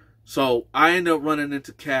 so I ended up running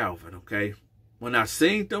into Calvin, okay? When I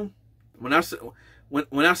seen them, when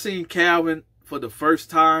I seen Calvin for the first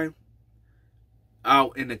time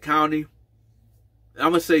out in the county,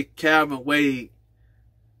 I'm going to say Calvin weighed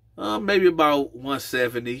maybe about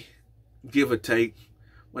 170, give or take.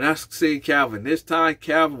 When I seen Calvin this time,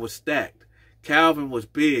 Calvin was stacked. Calvin was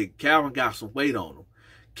big. Calvin got some weight on him.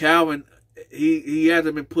 Calvin, he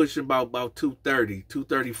hasn't been pushing about 230,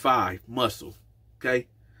 235 muscle, okay?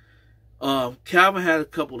 Calvin had a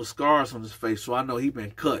couple of scars on his face, so I know he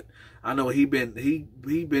been cut. I know he been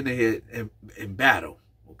in here in battle,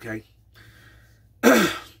 okay?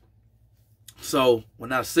 So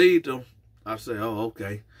when I seen him, I said, oh,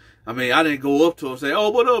 okay. I mean, I didn't go up to him and say,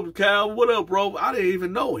 oh, what up, Calvin? What up, bro? I didn't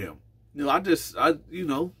even know him. You know, you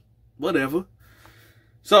know, whatever.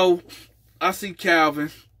 So I see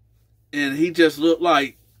Calvin, and he just looked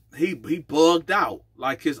like he bugged out.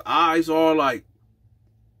 Like his eyes are like,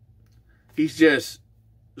 he's just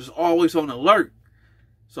always on alert.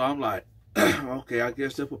 So I'm like, okay, I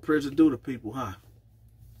guess that's what prison do to people, huh?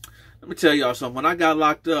 Let me tell y'all something. When I got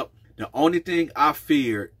locked up, the only thing I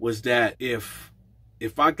feared was that if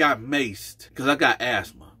I got maced, because I got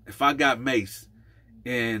asthma, if I got maced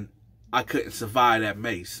and I couldn't survive that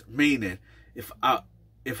mace, meaning if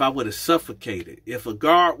I would have suffocated, if a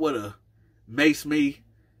guard would have maced me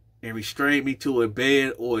and restrained me to a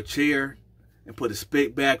bed or a chair and put a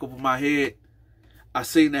spit bag over my head, I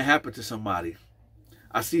seen that happen to somebody.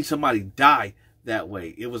 I seen somebody die that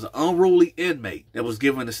way. It was an unruly inmate that was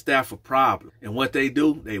giving the staff a problem. And what they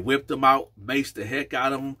do, they whipped him out, maced the heck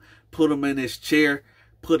out of him, put him in his chair,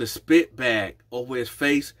 put a spit bag over his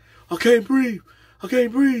face. I can't breathe. I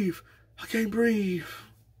can't breathe. I can't breathe.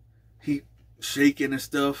 He shaking and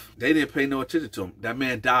stuff. They didn't pay no attention to him. That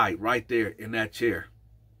man died right there in that chair.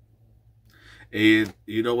 And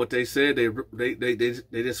you know what they said? They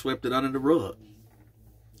just swept it under the rug.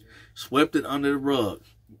 Swept it under the rug.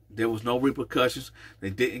 There was no repercussions. They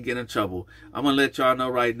didn't get in trouble. I'm going to let y'all know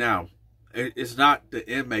right now. it's not the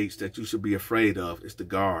inmates that you should be afraid of. It's the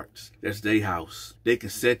guards. That's their house. They can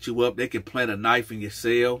set you up. They can plant a knife in your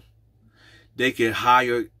cell. They can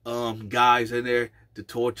hire guys in there to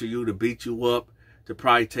torture you, to beat you up, to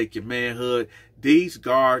probably take your manhood. These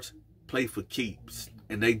guards play for keeps,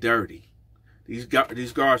 and they dirty. These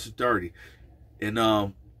guards are dirty. And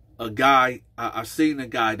a guy, I seen a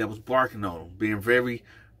guy that was barking on him, being very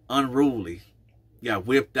unruly. Got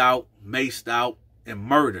whipped out, maced out, and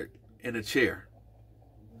murdered in a chair.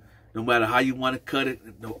 No matter how you want to cut it,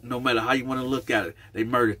 no matter how you want to look at it, they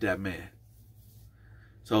murdered that man.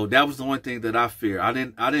 So that was the only thing that I fear. I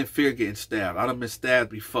didn't fear getting stabbed. I done been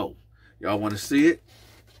stabbed before. Y'all want to see it?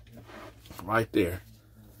 Right there.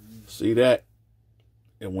 See that?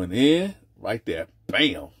 It went in right there.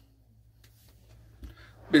 Bam.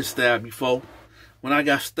 Been stabbed before. When I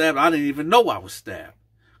got stabbed, I didn't even know I was stabbed.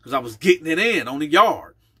 Because I was getting it in on the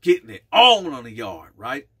yard. Getting it on the yard,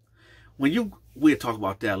 right? We'll talk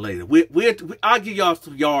about that later. I'll give y'all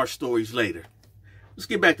some yard stories later. Let's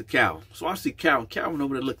get back to Calvin. So I see Calvin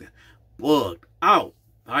over there looking bugged out.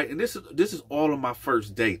 All right, and this is all on my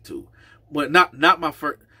first day too. But not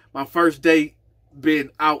my first day being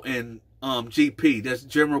out in GP. That's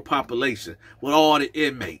general population with all the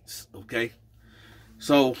inmates. Okay.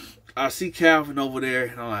 So I see Calvin over there,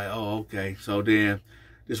 and I'm like, oh, okay. So then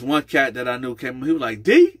this one cat that I knew came, he was like,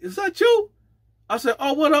 D, is that you? I said,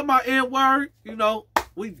 oh, what up, my N-word? You know,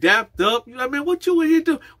 we dapped up. You know what I mean? What you in here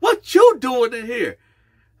doing? What you doing in here?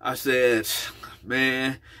 I said,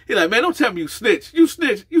 man. He like, man, don't tell me you snitched. You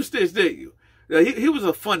snitched, didn't you? He was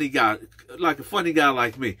a funny guy, like a funny guy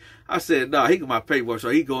like me. I said, nah, he got my paperwork. So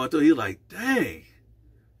he going through. He like, dang.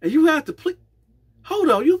 And you have to plead. Hold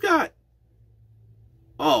on, you got.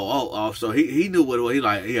 Oh. So he knew what it was. He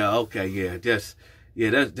like, yeah, okay, yeah,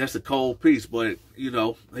 that's a cold piece. But, you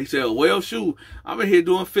know, he said, well, shoot, I'm in here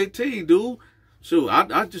doing 15, dude. Shoot,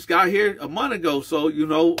 I just got here a month ago. So, you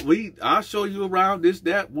know, I'll show you around this,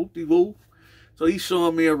 that, whoop-de-whoop. So he's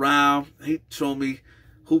showing me around. He showing me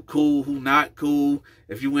who cool, who not cool.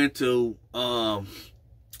 If you went to,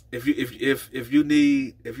 if you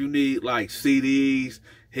need like CDs,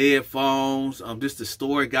 headphones, just the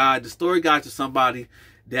story guide. The story guide to somebody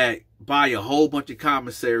that buy a whole bunch of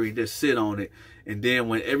commissary and just sit on it. And then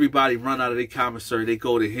when everybody run out of their commissary, they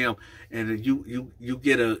go to him, and you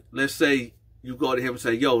get a, let's say you go to him and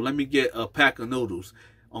say, yo, let me get a pack of noodles.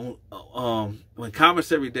 When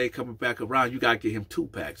commissary day coming back around, you gotta get him 2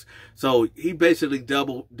 packs. So he basically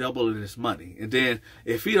doubling his money. And then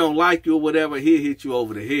if he don't like you or whatever, he'll hit you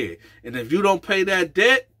over the head. And if you don't pay that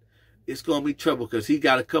debt, it's gonna be trouble, because he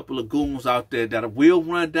got a couple of goons out there that will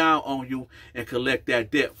run down on you and collect that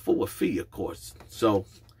debt for a fee, of course. So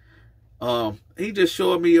he just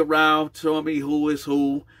showing me around, showing me who is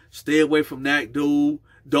who. Stay away from that dude.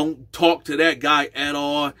 Don't talk to that guy at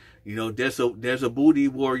all. You know, there's a booty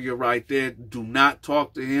warrior right there. Do not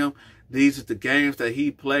talk to him. These are the games that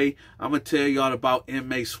he play. I'm going to tell y'all about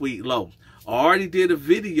Inmate Sweet Low. I already did a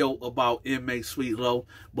video about Inmate Sweet Low,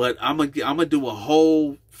 but I'm gonna do a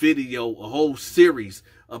whole video, a whole series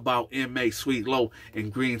about Inmate Sweet Low in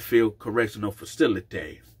Greenfield Correctional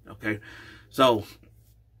Facility. Okay, so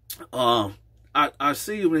I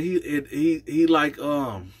see him, and he like,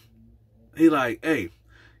 hey,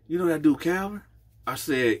 you know that dude Calvin? I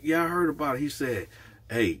said, yeah, I heard about it. He said,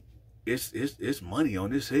 hey, it's money on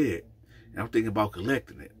his head, and I'm thinking about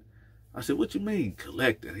collecting it. I said, what you mean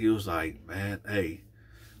collecting? He was like, man, hey,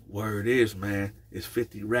 word is, man, it's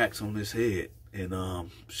 50 racks on his head. And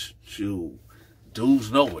shoot,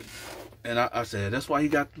 dudes know it. And I said, that's why he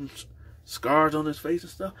got them scars on his face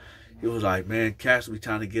and stuff. He was like, man, Cashapp be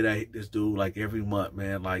trying to get at this dude like every month,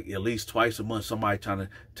 man. Like at least twice a month, somebody trying to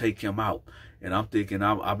take him out. And I'm thinking,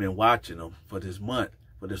 I've been watching him for this month,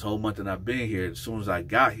 for this whole month that I've been here. As soon as I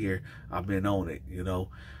got here, I've been on it, you know.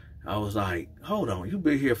 I was like, hold on, you've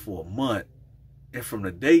been here for a month, and from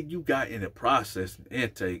the day you got in the process and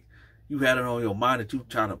intake, you had it on your mind that you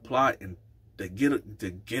trying to plot and to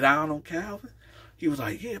get out on Calvin? He was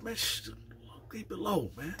like, yeah, man, keep it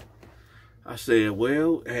low, man. I said,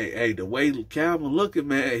 well, hey, the way Calvin looking,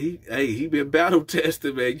 man, he been battle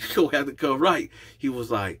tested, man. You gonna have to come right. He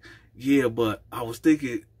was like, yeah, but I was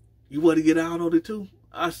thinking, you want to get out on it too?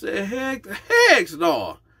 I said, heck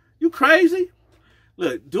no. You crazy?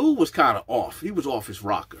 Look, dude was kind of off. He was off his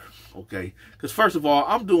rocker, okay? Because first of all,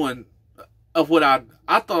 I'm doing of what I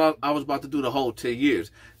thought I was about to do the whole 10 years.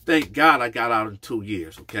 Thank God I got out in 2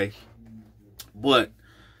 years, okay? But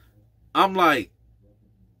I'm like,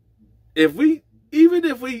 if we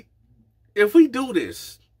do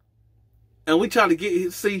this and we try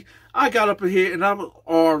to see, I got up in here and I'm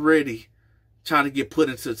already trying to get put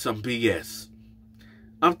into some BS.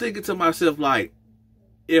 I'm thinking to myself, like,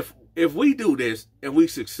 if we do this and we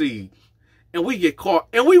succeed and we get caught,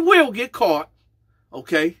 and we will get caught,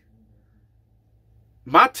 okay,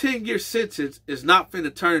 my 10-year sentence is not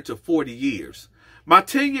finna turn into 40 years. My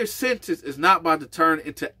 10-year sentence is not about to turn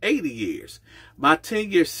into 80 years. My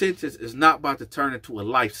 10-year sentence is not about to turn into a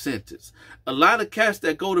life sentence. A lot of cats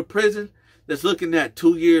that go to prison, that's looking at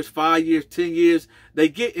 2 years, 5 years, 10 years, they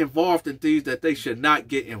get involved in things that they should not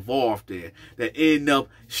get involved in, that end up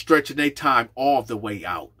stretching their time all the way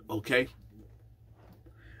out, okay?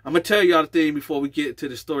 I'm going to tell y'all the thing before we get into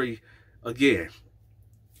the story again.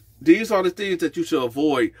 These are the things that you should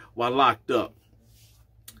avoid while locked up.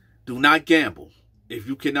 Do not gamble if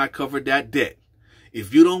you cannot cover that debt.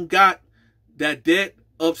 If you don't got that debt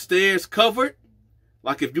upstairs covered,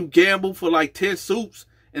 like if you gamble for like 10 soups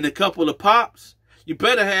and a couple of pops, you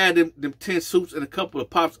better have them 10 soups and a couple of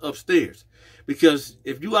pops upstairs. Because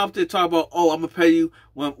if you out there talking about, oh, I'm going to pay you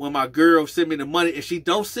when my girl send me the money, and she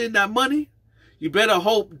don't send that money, you better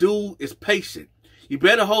hope dude is patient. You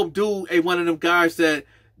better hope dude ain't one of them guys that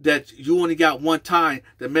you only got one time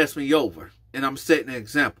to mess me over. And I'm setting an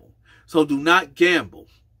example. So do not gamble.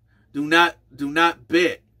 Do not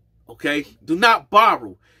bet. Okay? Do not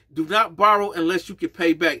borrow. Do not borrow unless you can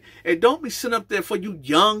pay back. And don't be sitting up there for you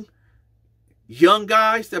young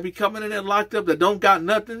guys that be coming in there locked up that don't got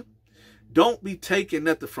nothing. Don't be taking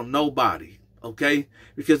nothing from nobody. Okay?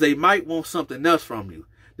 Because they might want something else from you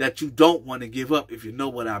that you don't want to give up, if you know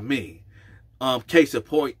what I mean. Case in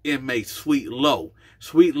point, inmate Sweet Low.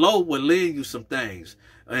 Sweet Low will lend you some things.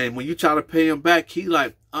 And when you try to pay him back, he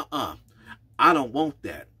like, I don't want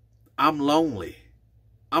that. I'm lonely.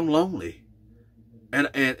 I'm lonely.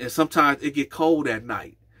 And sometimes it get cold at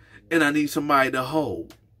night. And I need somebody to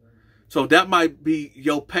hold. So that might be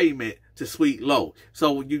your payment to Sweet Low.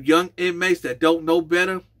 So you young inmates that don't know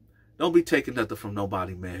better, don't be taking nothing from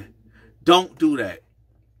nobody, man. Don't do that.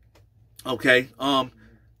 Okay?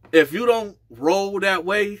 If you don't roll that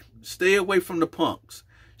way, stay away from the punks.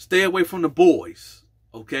 Stay away from the boys.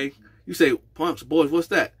 Okay? You say, punks, boys, what's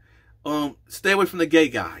that? Stay away from the gay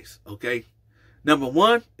guys. Okay? Number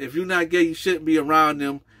one, if you're not gay, you shouldn't be around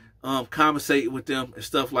them, conversating with them and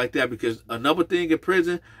stuff like that. Because another thing in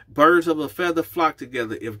prison, birds of a feather flock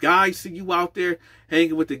together. If guys see you out there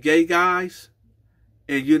hanging with the gay guys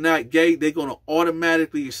and you're not gay, they're going to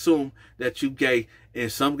automatically assume that you're gay.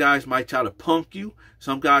 And some guys might try to punk you.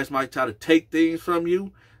 Some guys might try to take things from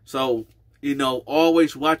you. So, you know,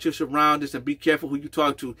 always watch your surroundings and be careful who you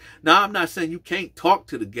talk to. Now, I'm not saying you can't talk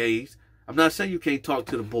to the gays. I'm not saying you can't talk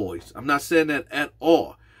to the boys. I'm not saying that at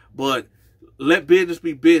all. But let business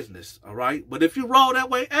be business, all right? But if you roll that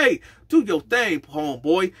way, hey, do your thing,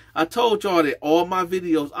 homeboy. I told y'all that all my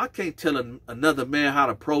videos, I can't tell another man how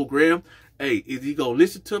to program. Hey, either you gonna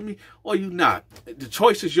listen to me or you not. The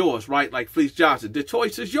choice is yours, right? Like Fleece Johnson. The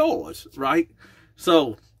choice is yours, right?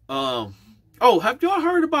 So, oh, have y'all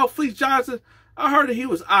heard about Fleece Johnson? I heard that he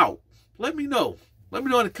was out. Let me know. Let me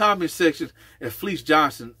know in the comment section if Fleece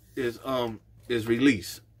Johnson is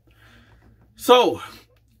released. So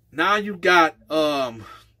now you got so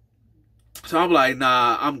I'm like,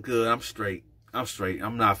 nah, I'm good. I'm straight. I'm straight.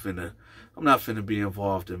 I'm not finna be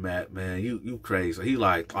involved in that, man. You crazy. He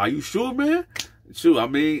like, are you sure, man? Sure. I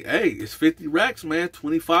mean, hey, it's 50 racks, man.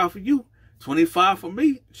 25 for you. 25 for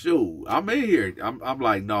me. Sure. I'm in here. I'm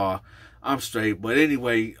like, nah, I'm straight. But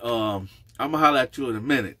anyway, I'm gonna holler at you in a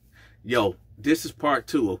minute. Yo, this is part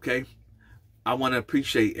 2, okay? I want to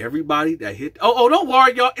appreciate everybody that hit. Oh, don't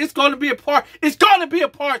worry, y'all. It's going to be a part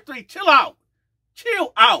 3. Chill out.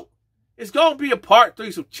 Chill out. It's going to be a part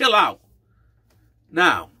 3, so chill out.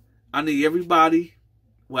 Now, I need everybody.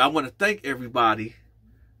 Well, I want to thank everybody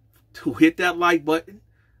who hit that like button.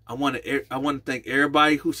 I want to thank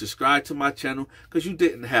everybody who subscribed to my channel, because you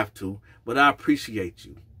didn't have to, but I appreciate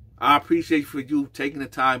you. I appreciate for you taking the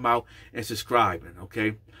time out and subscribing,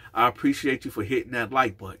 okay? I appreciate you for hitting that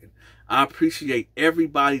like button. I appreciate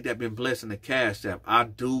everybody that been blessing the Cash App. I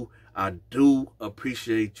do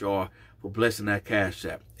appreciate y'all for blessing that Cash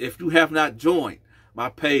App. If you have not joined my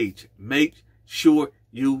page, make sure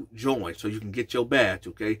you join so you can get your badge,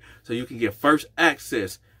 okay? So you can get first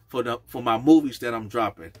access for my movies that I'm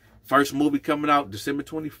dropping. First movie coming out December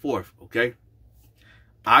 24th, okay?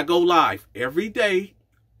 I go live every day.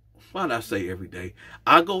 Why did I say every day?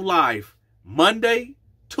 I go live Monday,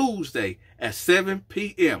 Tuesday at 7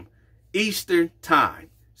 p.m. Eastern Time,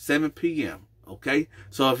 7 p.m., okay?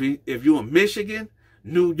 So if you're in Michigan,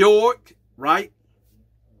 New York, right,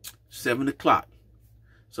 7 o'clock.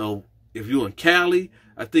 So if you're in Cali,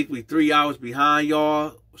 I think we 3 hours behind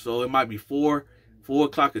y'all, so it might be 4 4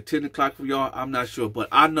 o'clock or 10 o'clock for y'all. I'm not sure, but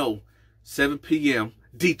I know 7 p.m.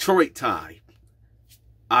 Detroit time.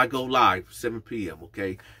 I go live 7 p.m.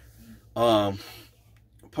 Okay.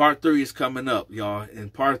 Part 3 is coming up, y'all,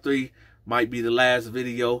 and part 3 might be the last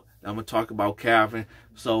video. I'm gonna talk about Calvin.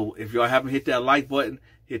 So if y'all haven't hit that like button,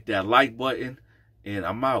 hit that like button, and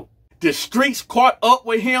I'm out. The streets caught up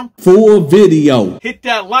with him. Full video. Hit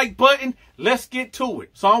that like button. Let's get to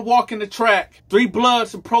it. So I'm walking the track. 3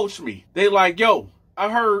 Bloods approached me. They like, yo, I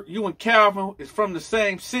heard you and Calvin is from the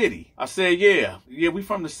same city. I said, yeah, we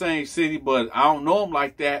from the same city, but I don't know him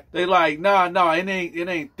like that. They like, nah, it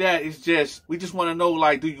ain't that. It's just, we just want to know,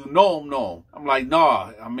 like, do you know him? I'm like,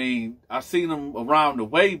 nah, I mean, I seen him around the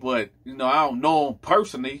way, but, you know, I don't know him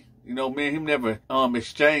personally. You know, man, him never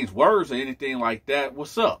exchanged words or anything like that.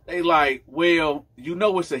 What's up? They like, well, you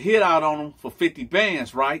know it's a hit out on him for 50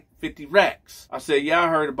 bands, right? 50 racks. I said, yeah, I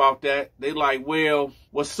heard about that. They like, well,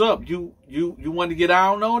 what's up? You want to get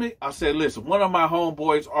out on it? I said, listen, one of my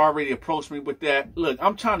homeboys already approached me with that. Look,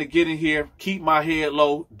 I'm trying to get in here, keep my head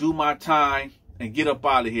low, do my time, and get up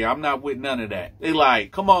out of here. I'm not with none of that. They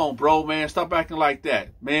like, come on, bro, man, stop acting like that.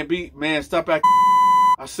 Man, stop acting.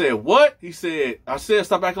 I said, what? He said,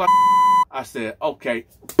 stop acting like. I said, okay.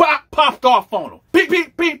 Bop, popped off on him. Beep,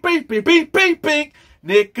 beep, beep, beep, beep, beep, beep, beep.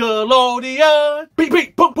 Nickelodeon. Beep,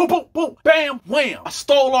 beep, boom, boom, boom, boom. Bam, wham. I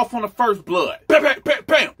stole off on the first Blood. Bam, bam, bam,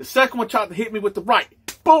 bam. The second one tried to hit me with the right.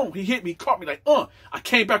 Boom, he hit me, caught me like, I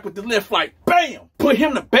came back with the left, like, bam. Put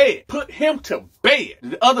him to bed. Put him to bed.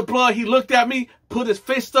 The other Blood, he looked at me, put his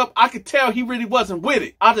fist up. I could tell he really wasn't with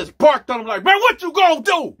it. I just barked on him like, man, what you gonna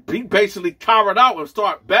do? He basically cowered out and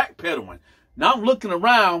started backpedaling. Now I'm looking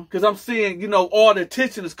around because I'm seeing, you know, all the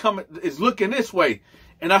attention is looking this way.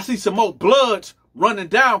 And I see some more Bloods running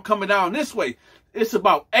down, coming down this way. It's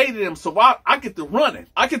about 8 of them, so I get to running.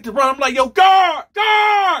 I'm like, yo, guard!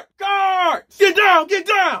 Get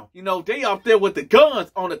down! You know, they up there with the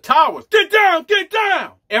guns on the towers. Get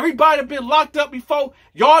down! Everybody been locked up before.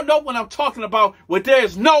 Y'all know what I'm talking about, where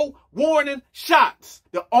there's no warning shots.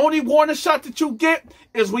 The only warning shot that you get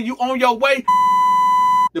is when you on your way.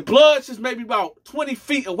 The Bloods is maybe about 20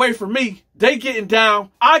 feet away from me. They getting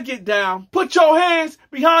down. I get down. Put your hands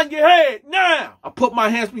behind your head now. I put my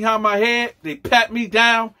hands behind my head. They pat me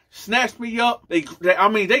down, snatched me up. They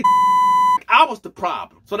I was the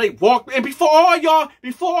problem. So they walked, and before all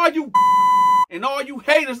you and all you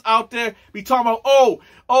haters out there be talking about,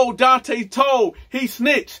 oh, Dante told, he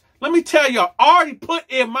snitched. Let me tell y'all, I already put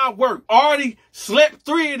in my work. Already slept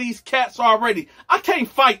 3 of these cats already. I can't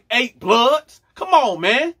fight 8 Bloods. Come on,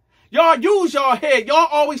 man. Y'all use y'all head. Y'all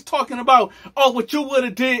always talking about, what you would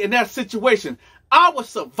have did in that situation. I was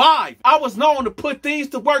survived. I was known to put things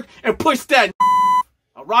to work and push that.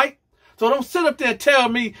 All right? So don't sit up there and tell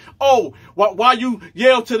me, why you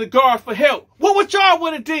yelled to the guard for help. What y'all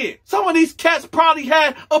would have did? Some of these cats probably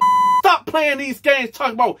had a stop playing these games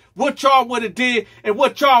talking about what y'all would have did and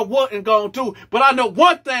what y'all wasn't gonna do. But I know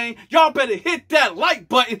one thing, y'all better hit that like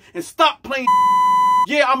button and stop playing.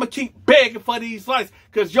 Yeah, I'm going to keep begging for these likes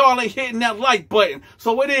because y'all ain't hitting that like button.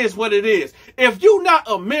 So it is what it is. If you not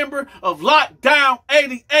a member of Lockdown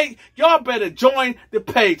 88, y'all better join the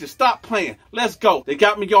page and stop playing. Let's go. They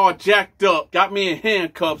got me all jacked up, got me in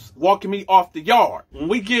handcuffs, walking me off the yard. When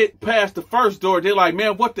we get past the first door, they're like,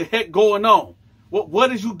 man, what the heck going on?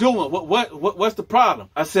 What is you doing? What's the problem?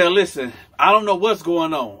 I said, listen, I don't know what's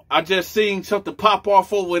going on. I just seen something pop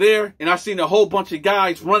off over there, and I seen a whole bunch of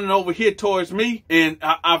guys running over here towards me, and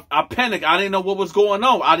I panicked. I didn't know what was going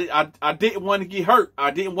on. I didn't want to get hurt.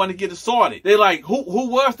 I didn't want to get assaulted. They like, who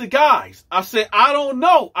was the guys? I said, I don't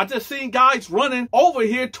know. I just seen guys running over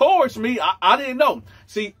here towards me. I didn't know.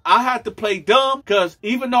 See, I had to play dumb because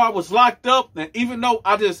even though I was locked up and even though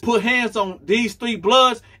I just put hands on these 3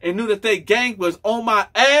 Bloods and knew that they gang was on my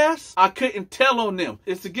ass, I couldn't tell on them.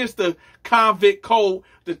 It's against the convict code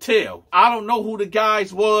to tell. I don't know who the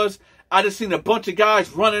guys was. I just seen a bunch of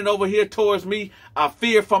guys running over here towards me. I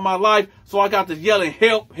feared for my life, so I got to yelling,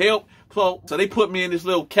 help, help. So they put me in this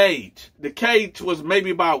little cage. The cage was maybe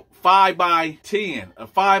about 5 by 10, a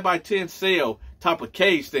 5 by 10 cell type of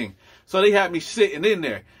cage thing. So they had me sitting in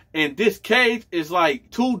there. And this cage is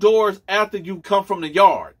like 2 doors after you come from the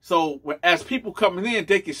yard. So as people coming in,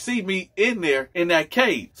 they can see me in there in that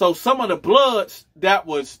cage. So some of the Bloods that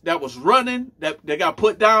was running, that got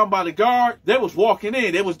put down by the guard, they was walking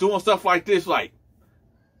in. They was doing stuff like this, like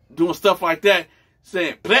doing stuff like that,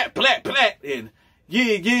 saying plat, plat, plat, and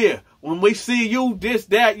yeah. When we see you, this,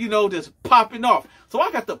 that, you know, just popping off. So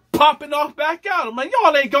I got to popping off back out. I'm like,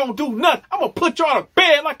 y'all ain't gonna do nothing. I'm gonna put y'all to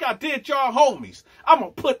bed like I did y'all homies. I'm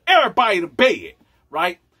gonna put everybody to bed,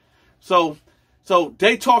 right? So So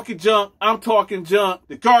they talking junk, I'm talking junk.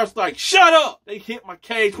 The guard's like, shut up. They hit my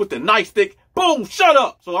cage with the nightstick. Boom, shut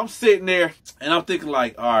up. So I'm sitting there and I'm thinking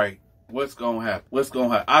like, all right, what's going to happen? What's going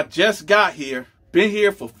to happen? I just got here. Been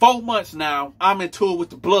here for 4 months now. I'm in tour with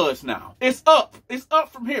the Bloods now. It's up. It's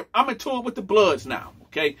up from here. I'm in tour with the Bloods now.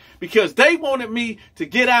 Okay? Because they wanted me to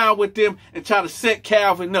get out with them and try to set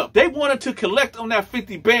Calvin up. They wanted to collect on that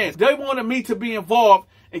 50 bands. They wanted me to be involved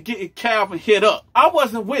and getting Calvin hit up. I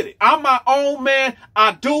wasn't with it. I'm my own man.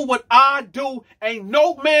 I do what I do. Ain't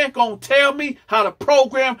no man gonna tell me how to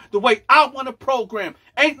program the way I want to program.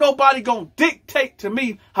 Ain't nobody gonna dictate to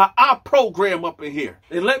me how I program up in here.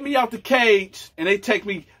 They let me out the cage and they take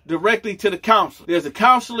me directly to the counselor. There's a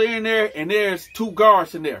counselor in there and there's 2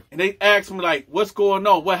 guards in there. And they ask me like, what's going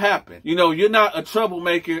on? What happened? You know, you're not a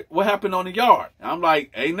troublemaker. What happened on the yard? And I'm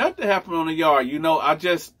like, ain't nothing happened on the yard. You know, I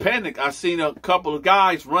just panicked. I seen a couple of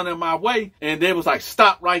guys running my way and they was like,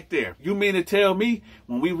 stop right there. You mean to tell me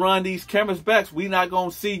when we run these cameras back, we not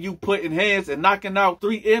gonna see you putting hands and knocking out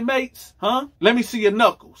 3 inmates? Huh? Let me see your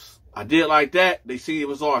knuckles. I did like that. They see it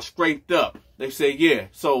was all scraped up. They say, yeah.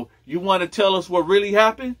 So you want to tell us what really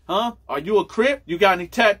happened? Huh? Are you a Crip? You got any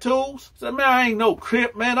tattoos? I said, man, I ain't no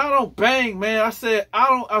Crip, man. I don't bang, man. I said,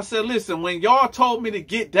 listen, when y'all told me to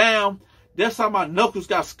get down, that's how my knuckles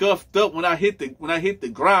got scuffed up when I hit the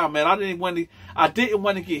ground, man. I didn't want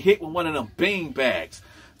to get hit with one of them bean bags.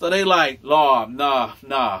 So they like, Lord, nah,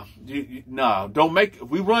 don't make it. If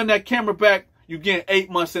we run that camera back, you getting 8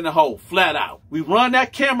 months in the hole, flat out. We run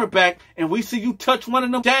that camera back and we see you touch one of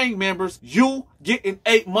them gang members, you getting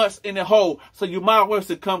 8 months in the hole. So you might as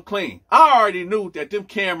well come clean. I already knew that them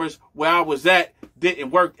cameras where I was at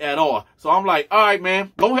didn't work at all. So I'm like, all right,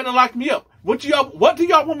 man, go ahead and lock me up. What do y'all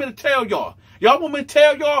want me to tell y'all? Y'all want me to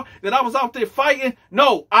tell y'all that I was out there fighting?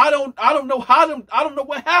 No, I don't know I don't know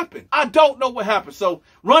what happened. I don't know what happened. So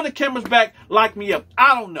run the cameras back, lock me up.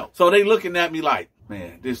 I don't know. So they looking at me like,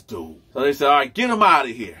 man, this dude. So they said, all right, get him out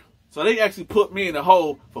of here. So they actually put me in the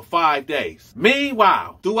hole for 5 days.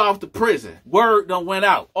 Meanwhile, throughout the prison, word done went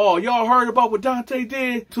out. Oh, y'all heard about what Dante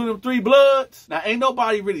did to them 3 Bloods? Now, ain't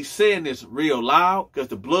nobody really saying this real loud because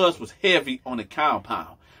the Bloods was heavy on the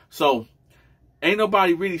compound. So ain't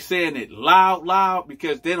nobody really saying it loud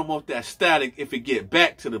because they don't want that static if it get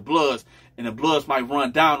back to the Bloods and the Bloods might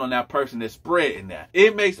run down on that person that's spreading that.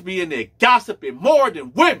 It makes me in there gossiping more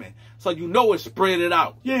than women. So you know it spread it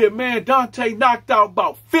out. Yeah, man, Dante knocked out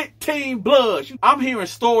about 15 Bloods. I'm hearing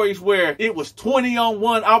stories where it was 20 on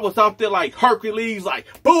 1. I was out there like Hercules, like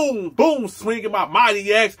boom, boom, swinging my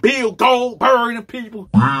mighty axe. Bill Gold burning people.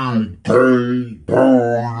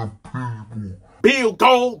 Bill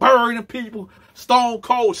Gold burning people. Stone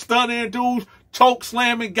Cold stunning dudes. Choke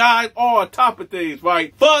slamming guys, all on top of things,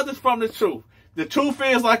 right? Furthest from the truth. The truth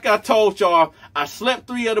is, like I told y'all, I slept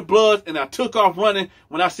 3 of the Bloods and I took off running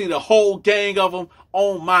when I seen the whole gang of them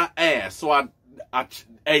on my ass. So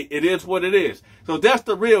hey, it is what it is. So that's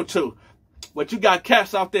the real truth. But you got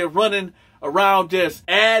cats out there running around just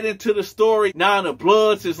adding to the story. Now the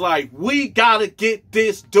Bloods is like, we gotta get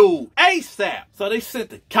this dude ASAP. So they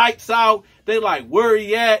sent the kites out. They like, where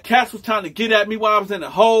he at? Cats was trying to get at me while I was in the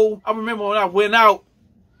hole. I remember when I went out,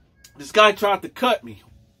 this guy tried to cut me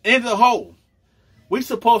in the hole. It's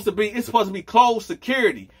supposed to be closed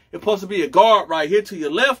security. It's supposed to be a guard right here to your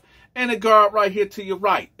left and a guard right here to your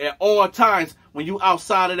right at all times when you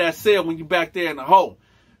outside of that cell, when you back there in the hole.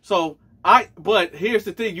 So but here's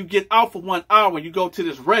the thing, you get out for 1 hour when you go to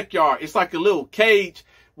this rec yard. It's like a little cage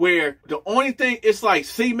where the only thing, it's like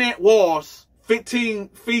cement walls, 15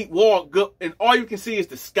 feet wall, and all you can see is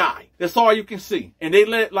the sky. That's all you can see. And they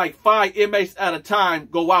let like 5 inmates at a time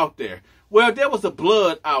go out there. Well, there was a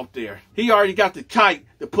Blood out there. He already got the kite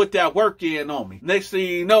to put that work in on me. Next thing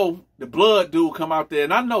you know, the Blood dude come out there,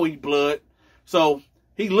 and I know he Blood. So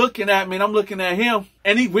he looking at me, and I'm looking at him,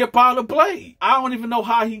 and he whip out a blade. I don't even know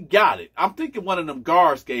how he got it. I'm thinking one of them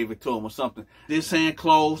guards gave it to him or something. This hand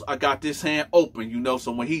closed, I got this hand open, you know.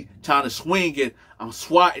 So when he trying to swing it, I'm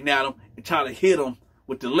swatting at him and trying to hit him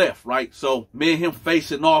with the left, right? So me and him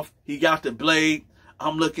facing off, he got the blade.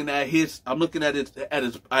 I'm looking at his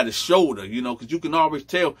shoulder, you know, because you can always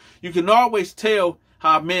tell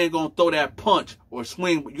how a man gonna throw that punch or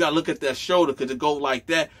swing. You gotta look at that shoulder because it go like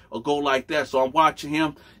that or go like that. So I'm watching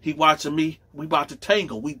him, he watching me. We about to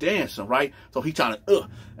tangle, we dancing, right? So he trying to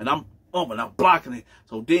and I'm blocking it.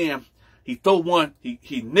 So then He throw one,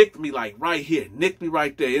 he nicked me like right here, nicked me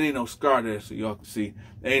right there. It ain't no scar there, so y'all can see.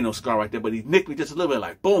 There ain't no scar right there, but he nicked me just a little bit,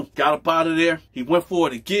 like boom, got up out of there. He went for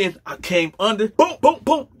it again. I came under, boom, boom,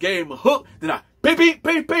 boom, gave him a hook. Then I bing, bing,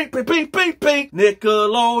 bing, bing, bing, bing, bing, bing,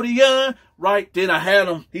 Nickelodeon. Right, then I had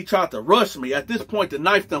him, he tried to rush me. At this point, the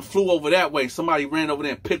knife done flew over that way. Somebody ran over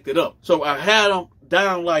there and picked it up. So I had him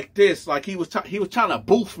down like this, like he was trying to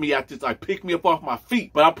boost me at this, like pick me up off my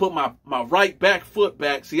feet. But I put my right back foot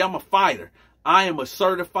back. See, I'm a fighter. I am a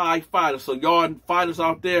certified fighter. So y'all fighters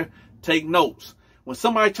out there, take notes. When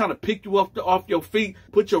somebody trying to pick you up off your feet,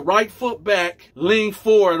 put your right foot back, lean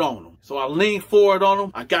forward on them. So I leaned forward on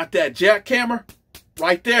them. I got that jackhammer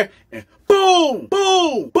right there, and boom,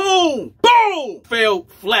 boom, boom, boom, fell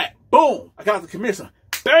flat. Boom. I got the commission.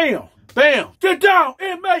 Bam, bam. Get down,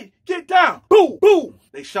 inmate. Get down. Boom, boom.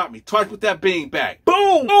 They shot me twice with that beanbag.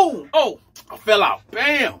 Boom, boom. Oh, I fell out.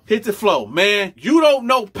 Bam. Hit the floor. Man, you don't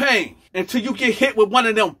know pain until you get hit with one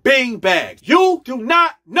of them beanbags. You do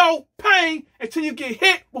not know pain until you get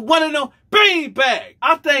hit with one of them beanbags.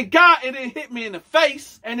 I thank God it didn't hit me in the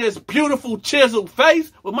face and this beautiful chiseled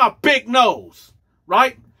face with my big nose.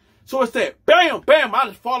 Right? So it's that bam, bam, I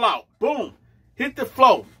just fall out. Boom. Hit the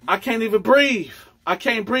floor. I can't even breathe. I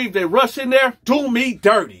can't breathe. They rush in there, do me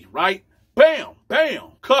dirty, right? Bam, bam.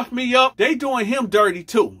 Cuff me up. They doing him dirty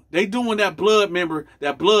too. They doing that blood member,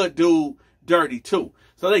 that blood dude dirty too.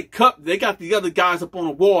 So they got the other guys up on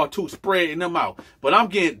the wall too, spreading them out.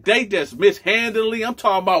 But they just mishandling. I'm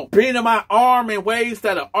talking about bending my arm in ways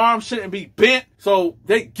that an arm shouldn't be bent. So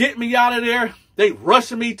they get me out of there. They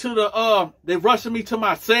rushing me to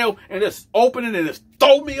my cell and just opening and just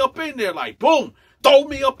throw me up in there like boom, throw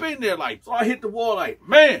me up in there like. So I hit the wall like,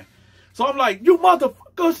 man. So I'm like, you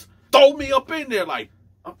motherfuckers, throw me up in there like.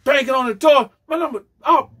 I'm banging on the door.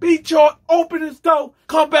 I'll beat y'all, open this door,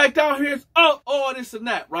 come back down here, all this and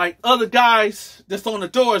that, right? Other guys that's on the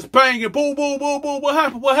door is banging, boom, boom, boom, boom. What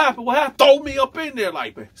happened? What happened? What happened? Throw me up in there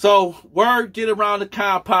like that. So word get around the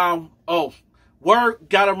compound. Oh, word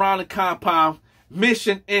got around the compound.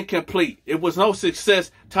 Mission incomplete. It was no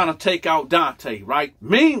success trying to take out Dante, right?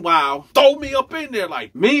 Meanwhile, throw me up in there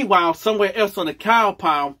like. Meanwhile, somewhere else on the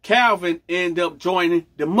compound, Calvin ended up joining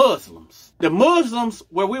the Muslims. The Muslims,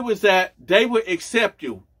 where we was at, they would accept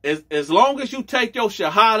you. As long as you take your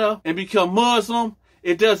Shahada and become Muslim,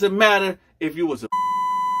 it doesn't matter if you was a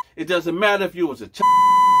it doesn't matter if you was a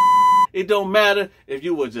it don't matter if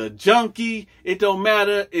you was a junkie. It don't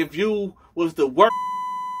matter if you was the worst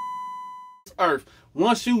earth.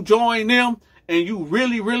 Once you join them and you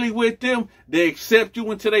really with them, they accept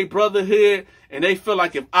you into their brotherhood, and they feel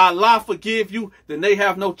like if Allah forgive you, then they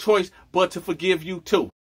have no choice but to forgive you too.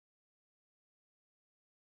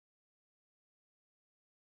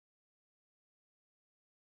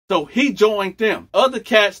 So he joined them. Other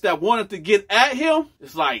cats that wanted to get at him,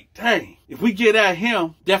 it's like, dang, if we get at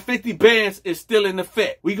him, that 50 bands is still in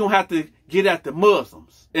effect. We gonna have to get at the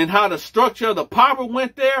Muslims. And how the structure of the power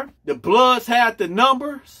went there, the Bloods had the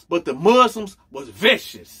numbers, but the Muslims was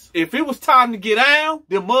vicious. If it was time to get down,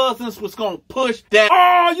 the Muslims was gonna push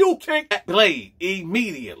that, you kick that blade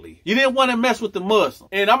immediately. You didn't want to mess with the Muslims.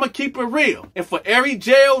 And I'm gonna keep it real. And for every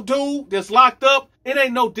jail dude that's locked up, it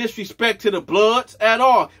ain't no disrespect to the Bloods at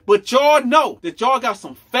all. But y'all know that y'all got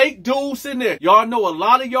some fake dudes in there. Y'all know a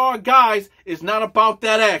lot of y'all guys is not about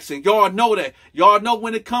that action. Y'all know that. Y'all know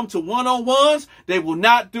when it comes to one-on-ones, they will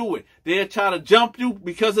not do it. They'll try to jump you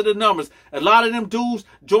because of the numbers. A lot of them dudes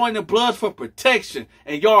join the Bloods for protection.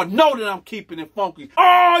 And y'all know that I'm keeping it funky.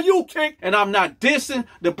 You kick. And I'm not dissing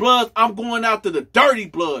the Bloods. I'm going after the dirty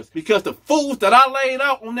Bloods. Because the fools that I laid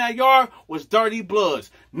out on that yard was dirty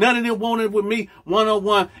Bloods. None of them wanted with me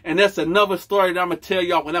one-on-one. And that's another story that I'm going to tell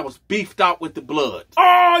y'all when I was beefed out with the Bloods.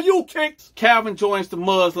 You kicked. Calvin joins the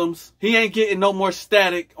Muslims. He ain't getting no more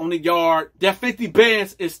static on the yard. That 50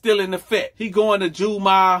 bands is still in effect. He going to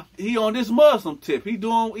Juma. He on this Muslim tip. He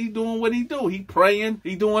doing what he do. He praying.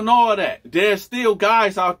 He doing all that. There's still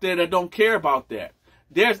guys out there that don't care about that.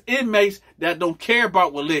 There's inmates that don't care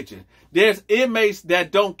about religion. There's inmates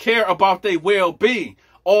that don't care about their well-being.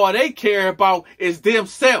 All they care about is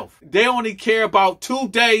themselves. They only care about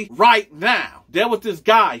today, right now. There was this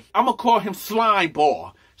guy. I'm going to call him Slime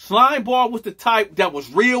Ball. Slime Ball was the type that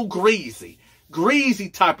was real greasy. Greasy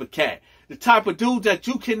type of cat. The type of dude that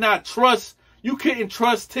you cannot trust. You couldn't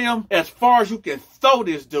trust him as far as you can throw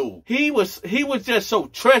this dude. He was just so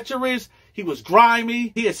treacherous. He was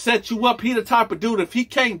grimy. He'd set you up. He the type of dude, if he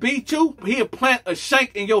can't beat you, he'd plant a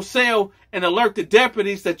shank in your cell and alert the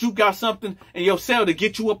deputies that you got something in your cell to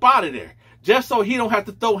get you up out of there. Just so he don't have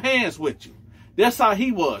to throw hands with you. That's how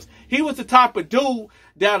he was. He was the type of dude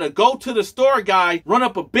that'll go to the store guy, run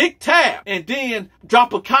up a big tab, and then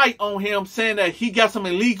drop a kite on him saying that he got some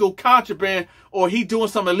illegal contraband or he doing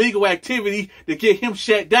some illegal activity to get him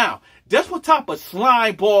shut down. That's what type of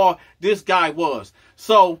slime ball this guy was.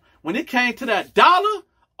 So when it came to that dollar,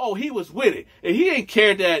 oh, he was with it. And he ain't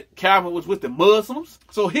cared that Calvin was with the Muslims.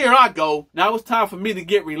 So here I go. Now it's time for me to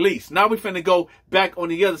get released. Now we finna go back on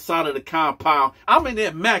the other side of the compound. I'm in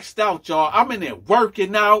there maxed out, y'all. I'm in there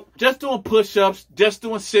working out, just doing push-ups, just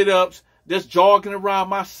doing sit-ups, just jogging around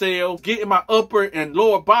my cell, getting my upper and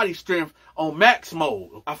lower body strength on max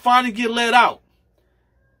mode. I finally get let out.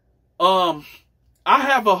 I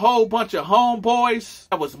have a whole bunch of homeboys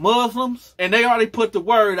that was Muslims, and they already put the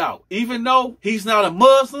word out. Even though he's not a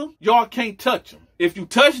Muslim, y'all can't touch him. If you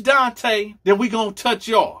touch Dante, then we gonna touch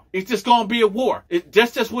y'all. It's just gonna be a war.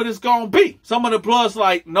 That's just what it's gonna be. Some of the bloods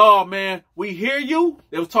like, no, man, we hear you.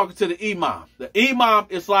 They was talking to the imam. The imam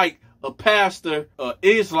is like a pastor of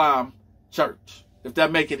Islam church, if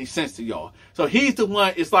that make any sense to y'all. So he's the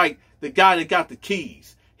one, it's like the guy that got the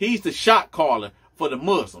keys. He's the shot caller for the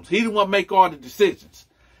Muslims. He the one make all the decisions.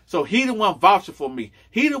 So he the one vouching for me.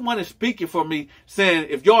 He the one is speaking for me, saying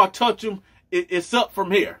if y'all touch him, it's up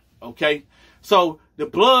from here. Okay. So the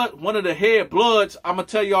blood, one of the head bloods, I'm gonna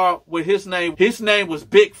tell y'all what his name. His name was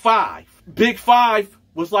Big Five. Big Five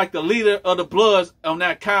was like the leader of the bloods on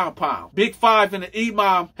that compound. Big Five and the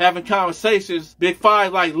imam having conversations. Big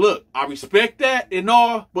Five like, look, I respect that and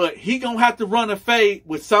all, but he gonna have to run a fade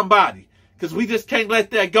with somebody. Because we just can't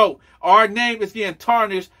let that go. Our name is getting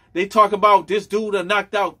tarnished. They talk about this dude that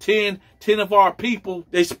knocked out 10 of our people.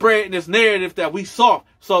 They spreading this narrative that we saw.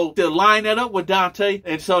 So to line that up with Dante.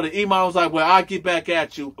 And so the imam was like, well, I'll get back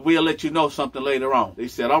at you. We'll let you know something later on. They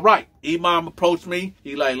said, all right. Imam approached me.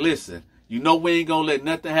 He like, listen, you know we ain't going to let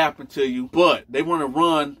nothing happen to you. But they want to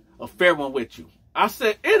run a fair one with you. I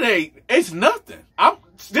said, it's nothing.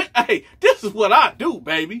 Hey, this is what I do,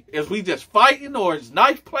 baby. Is we just fighting or is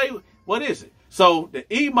knife play? What is it? So the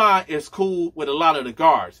imam is cool with a lot of the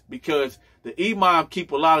guards because the imam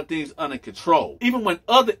keep a lot of things under control. Even when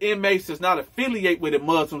other inmates that's not affiliated with the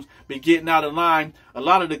Muslims be getting out of line, a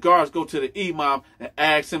lot of the guards go to the imam and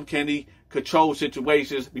ask him, can he control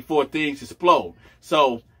situations before things explode?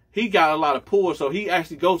 So he got a lot of pull. So he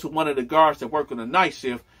actually goes to one of the guards that work on the night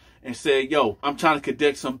shift and said, yo, I'm trying to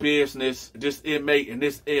conduct some business. This inmate and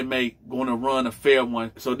this inmate going to run a fair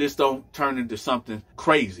one so this don't turn into something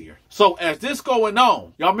crazier. So as this going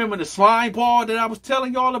on, y'all remember the slime ball that I was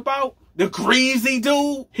telling y'all about? The greasy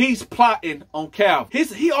dude? He's plotting on Calvin.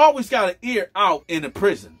 He always got an ear out in the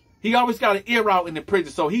prison. He always got an ear out in the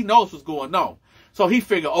prison, so he knows what's going on. So he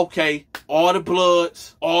figured, okay, all the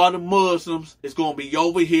bloods, all the Muslims is going to be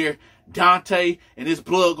over here. Dante and his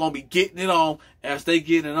blood going to be getting it on. As they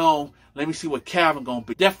get it on, let me see what Calvin going to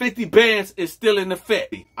be. That 50 bands is still in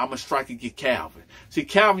effect. I'm going to strike and get Calvin. See,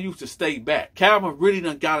 Calvin used to stay back. Calvin really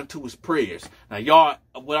done got into his prayers. Now, y'all,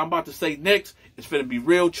 what I'm about to say next is going to be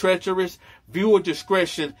real treacherous. Viewer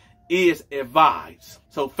discretion is advised.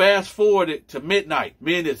 So fast forward it to midnight.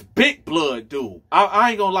 Me and this big blood dude.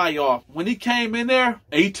 I ain't gonna lie, y'all. When he came in there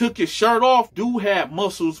and he took his shirt off, dude had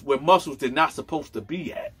muscles where muscles did not supposed to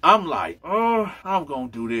be at. I'm like, I'm gonna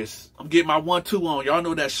do this. I'm getting my 1-2 on. Y'all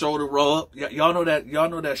know that shoulder rub. Y'all know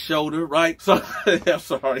that shoulder, right? So I'm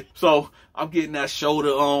sorry. So I'm getting that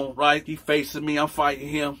shoulder on, right? He facing me, I'm fighting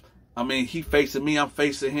him. I mean, he facing me, I'm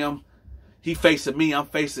facing him. He facing me, I'm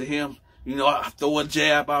facing him. You know, I throw a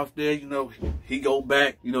jab out there, you know, he go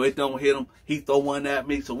back, you know, it don't hit him. He throw one at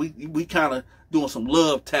me. So we kind of doing some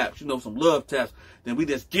love taps, you know, some love taps. Then we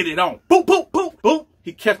just get it on. Boom, boom, boom, boom.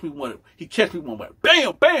 He catch me one way.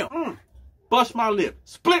 Bam, bam. Bust my lip.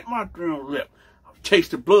 Split my damn lip. Chase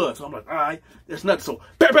the blood. So I'm like, all right, there's nothing. So,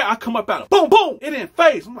 bam, bam, I come up out of boom, boom. It didn't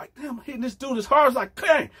phase. I'm like, damn, I'm hitting this dude as hard as I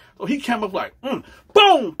can. So he came up like, boom,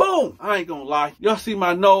 boom. I ain't gonna lie. Y'all see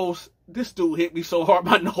my nose? This dude hit me so hard,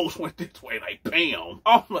 my nose went this way, like, bam.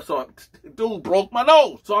 Oh, so dude broke my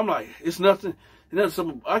nose. So I'm like, it's nothing.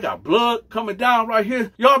 I got blood coming down right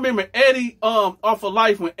here. Y'all remember Eddie off of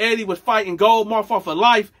Life when Eddie was fighting Goldmouth off of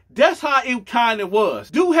Life? That's how it kind of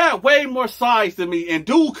was. Dude had way more size than me, and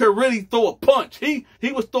dude could really throw a punch. He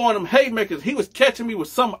was throwing them haymakers. He was catching me with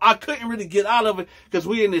some. I couldn't really get out of it because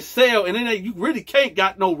we in this cell, and then you really can't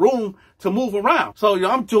got no room to move around. So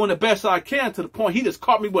I'm doing the best I can to the point he just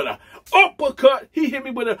caught me with a uppercut. He hit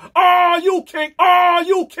me with a, you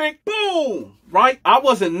kick, boom. Right? I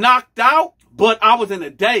wasn't knocked out, but I was in a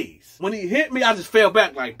daze. When he hit me, I just fell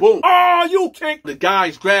back like, boom. You kick. The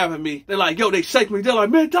guys grabbing me. They're like, yo, they shake me. They're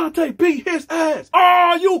like, man, Dante, beat his ass.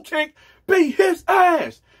 You kick, beat his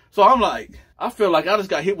ass. So I'm like, I feel like I just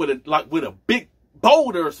got hit with a big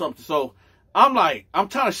boulder or something. So I'm like, I'm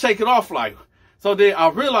trying to shake it off like. So then I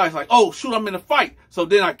realize like, oh shoot, I'm in a fight. So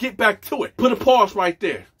then I get back to it. Put a pause right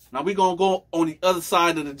there. Now we gonna go on the other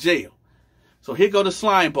side of the jail. So here go the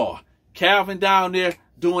slime ball. Calvin down there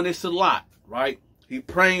doing this a lot, right? He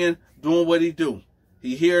praying, doing what he do.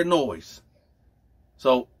 He hear noise.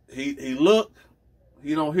 So he look,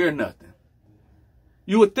 he don't hear nothing.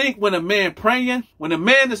 You would think when a man praying, when a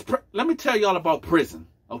man is, let me tell y'all about prison,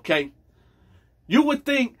 okay? You would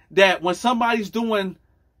think that when somebody's doing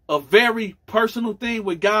a very personal thing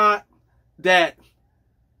with God, that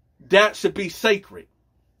should be sacred.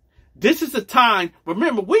 This is the time,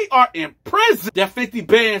 remember, we are in prison, that 50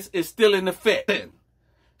 bands is still in effect.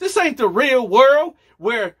 This ain't the real world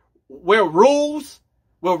where rules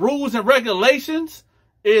and regulations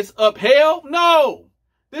is upheld. No,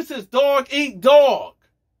 this is dog eat dog.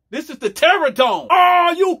 This is the terror dome.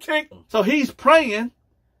 Oh, you can't. So he's praying.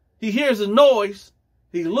 He hears a noise.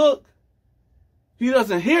 He look. He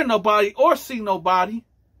doesn't hear nobody or see nobody.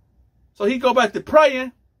 So he go back to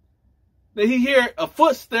praying. Then he hear a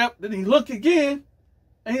footstep. Then he look again.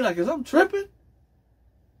 And he like, is I'm tripping?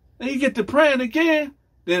 Then he get to praying again.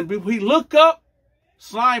 Then he look up.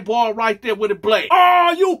 Slime ball right there with a blade.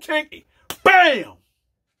 Oh, you can't. Bam!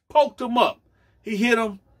 Poked him up. He hit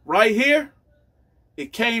him right here.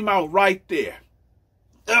 It came out right there.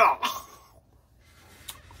 Ugh.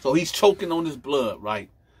 So he's choking on his blood, right?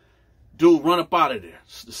 Dude, run up out of there.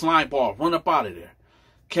 The slime ball, run up out of there.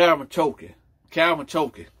 Calvin choking. Calvin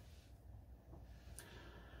choking.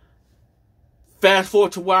 Fast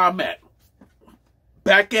forward to where I'm at.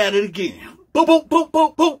 Back at it again. Boom, boom, boom,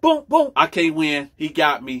 boom, boom, boom, boom. I can't win. He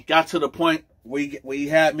got me. Got to the point where he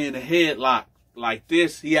had me in a headlock like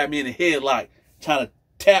this. He had me in a headlock trying to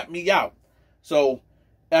tap me out. So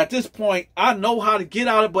at this point, I know how to get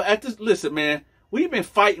out of it. But at this, listen, man, we've been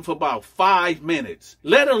fighting for about 5 minutes,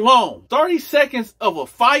 let alone 30 seconds of a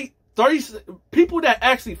fight. 30 people that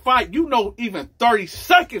actually fight, you know, even 30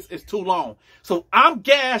 seconds is too long. So I'm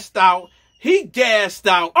gassed out. He gassed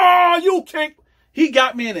out. Oh, you can't. He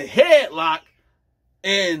got me in a headlock,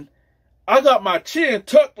 and I got my chin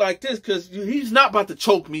tucked like this because he's not about to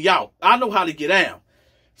choke me out. I know how to get down.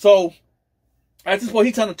 So at this point,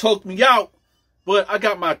 he's trying to choke me out, but I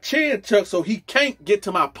got my chin tucked so he can't get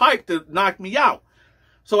to my pipe to knock me out.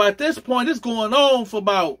 So at this point, it's going on for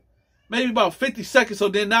maybe about 50 seconds. So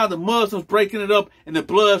then now the Muslims breaking it up and the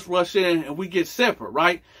Bloods rush in and we get separate,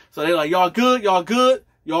 right? So they're like, y'all good, y'all good,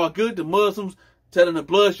 y'all good. The Muslims telling the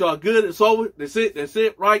Bloods, y'all good, it's over, that's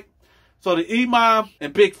it, right? So the Imam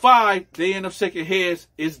and Big Five, they end up shaking heads,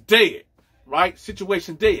 it's dead, right?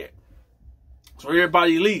 Situation dead. So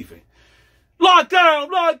everybody leaving. Lock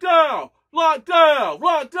down, lock down, lock down,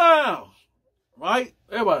 lock down, right?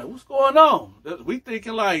 Everybody, what's going on? We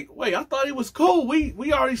thinking like, wait, I thought it was cool.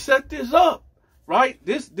 We already set this up, right?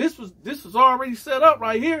 This was already set up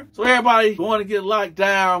right here. So everybody going to get locked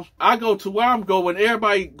down. I go to where I'm going.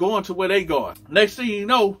 Everybody going to where they going. Next thing you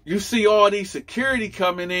know, you see all these security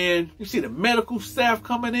coming in. You see the medical staff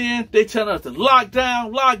coming in. They telling us to lock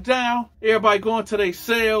down, lock down. Everybody going to their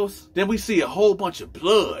cells. Then we see a whole bunch of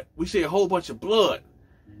blood. We see a whole bunch of blood.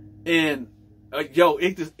 And yo,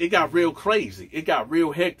 it got real crazy. It got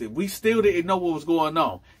real hectic. We still didn't know what was going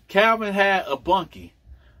on. Calvin had a bunkie.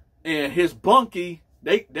 And his bunkie,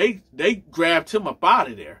 they grabbed him up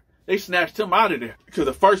out of there. They snatched him out of there. Because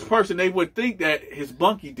the first person they would think that his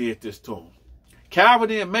bunkie did this to him. Calvin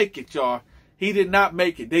didn't make it, y'all. He did not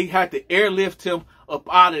make it. They had to airlift him up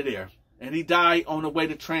out of there. And he died on the way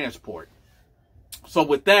to transport. So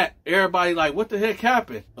with that, everybody like, what the heck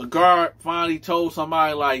happened? A guard finally told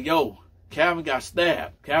somebody like, yo, Calvin got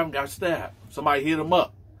stabbed. Calvin got stabbed. Somebody hit him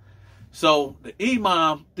up. So the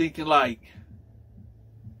Imam thinking like,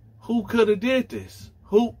 who could have did this?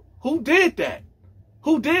 Who did that?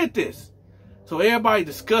 Who did this? So everybody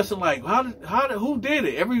discussing like, who did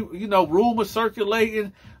it? Every, rumor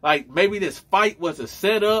circulating, like maybe this fight was a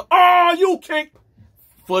setup. Oh, you can't,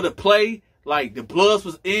 for the play. Like the Bloods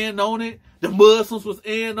was in on it. The Muslims was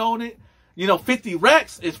in on it. 50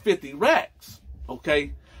 racks is 50 racks.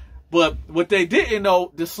 Okay. But what they didn't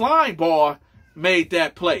know, the slime ball made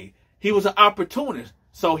that play. He was an opportunist.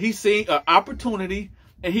 So he seen an opportunity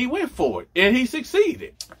and he went for it. And he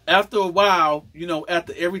succeeded. After a while,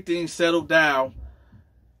 after everything settled down,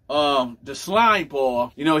 the slime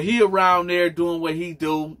ball, he around there doing what he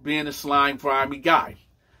do, being a slime grimy guy.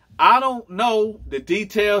 I don't know the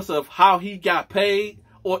details of how he got paid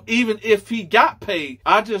or even if he got paid.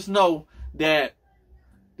 I just know that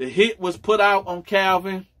the hit was put out on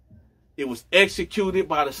Calvin. It was executed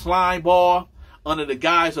by the slime ball under the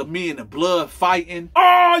guise of me and the Blood fighting.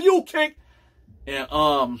 Oh, you can't.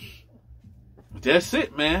 And that's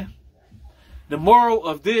it, man. The moral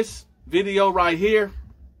of this video right here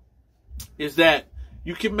is that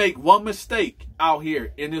you can make one mistake out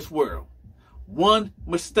here in this world. One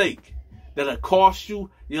mistake that'll cost you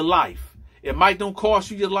your life. It might don't cost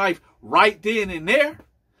you your life right then and there,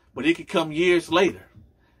 but it could come years later.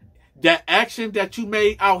 That action that you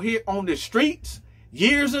made out here on the streets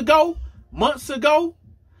years ago, months ago,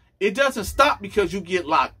 it doesn't stop because you get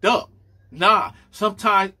locked up. Nah,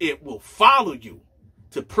 sometimes it will follow you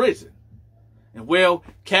to prison. And well,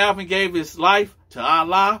 Calvin gave his life to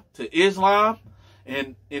Allah, to Islam,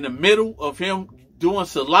 and in the middle of him doing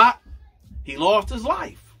salat, he lost his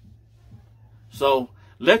life. So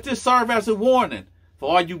let this serve as a warning for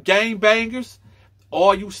all you gangbangers,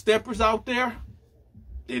 all you steppers out there.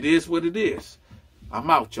 It is what it is. I'm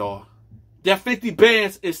out, y'all. That 50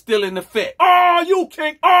 bands is still in effect. Oh, you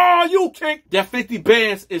kink. Oh, you kink. That 50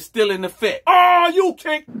 bands is still in effect. Oh, you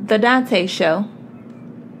kink. The Dante Show.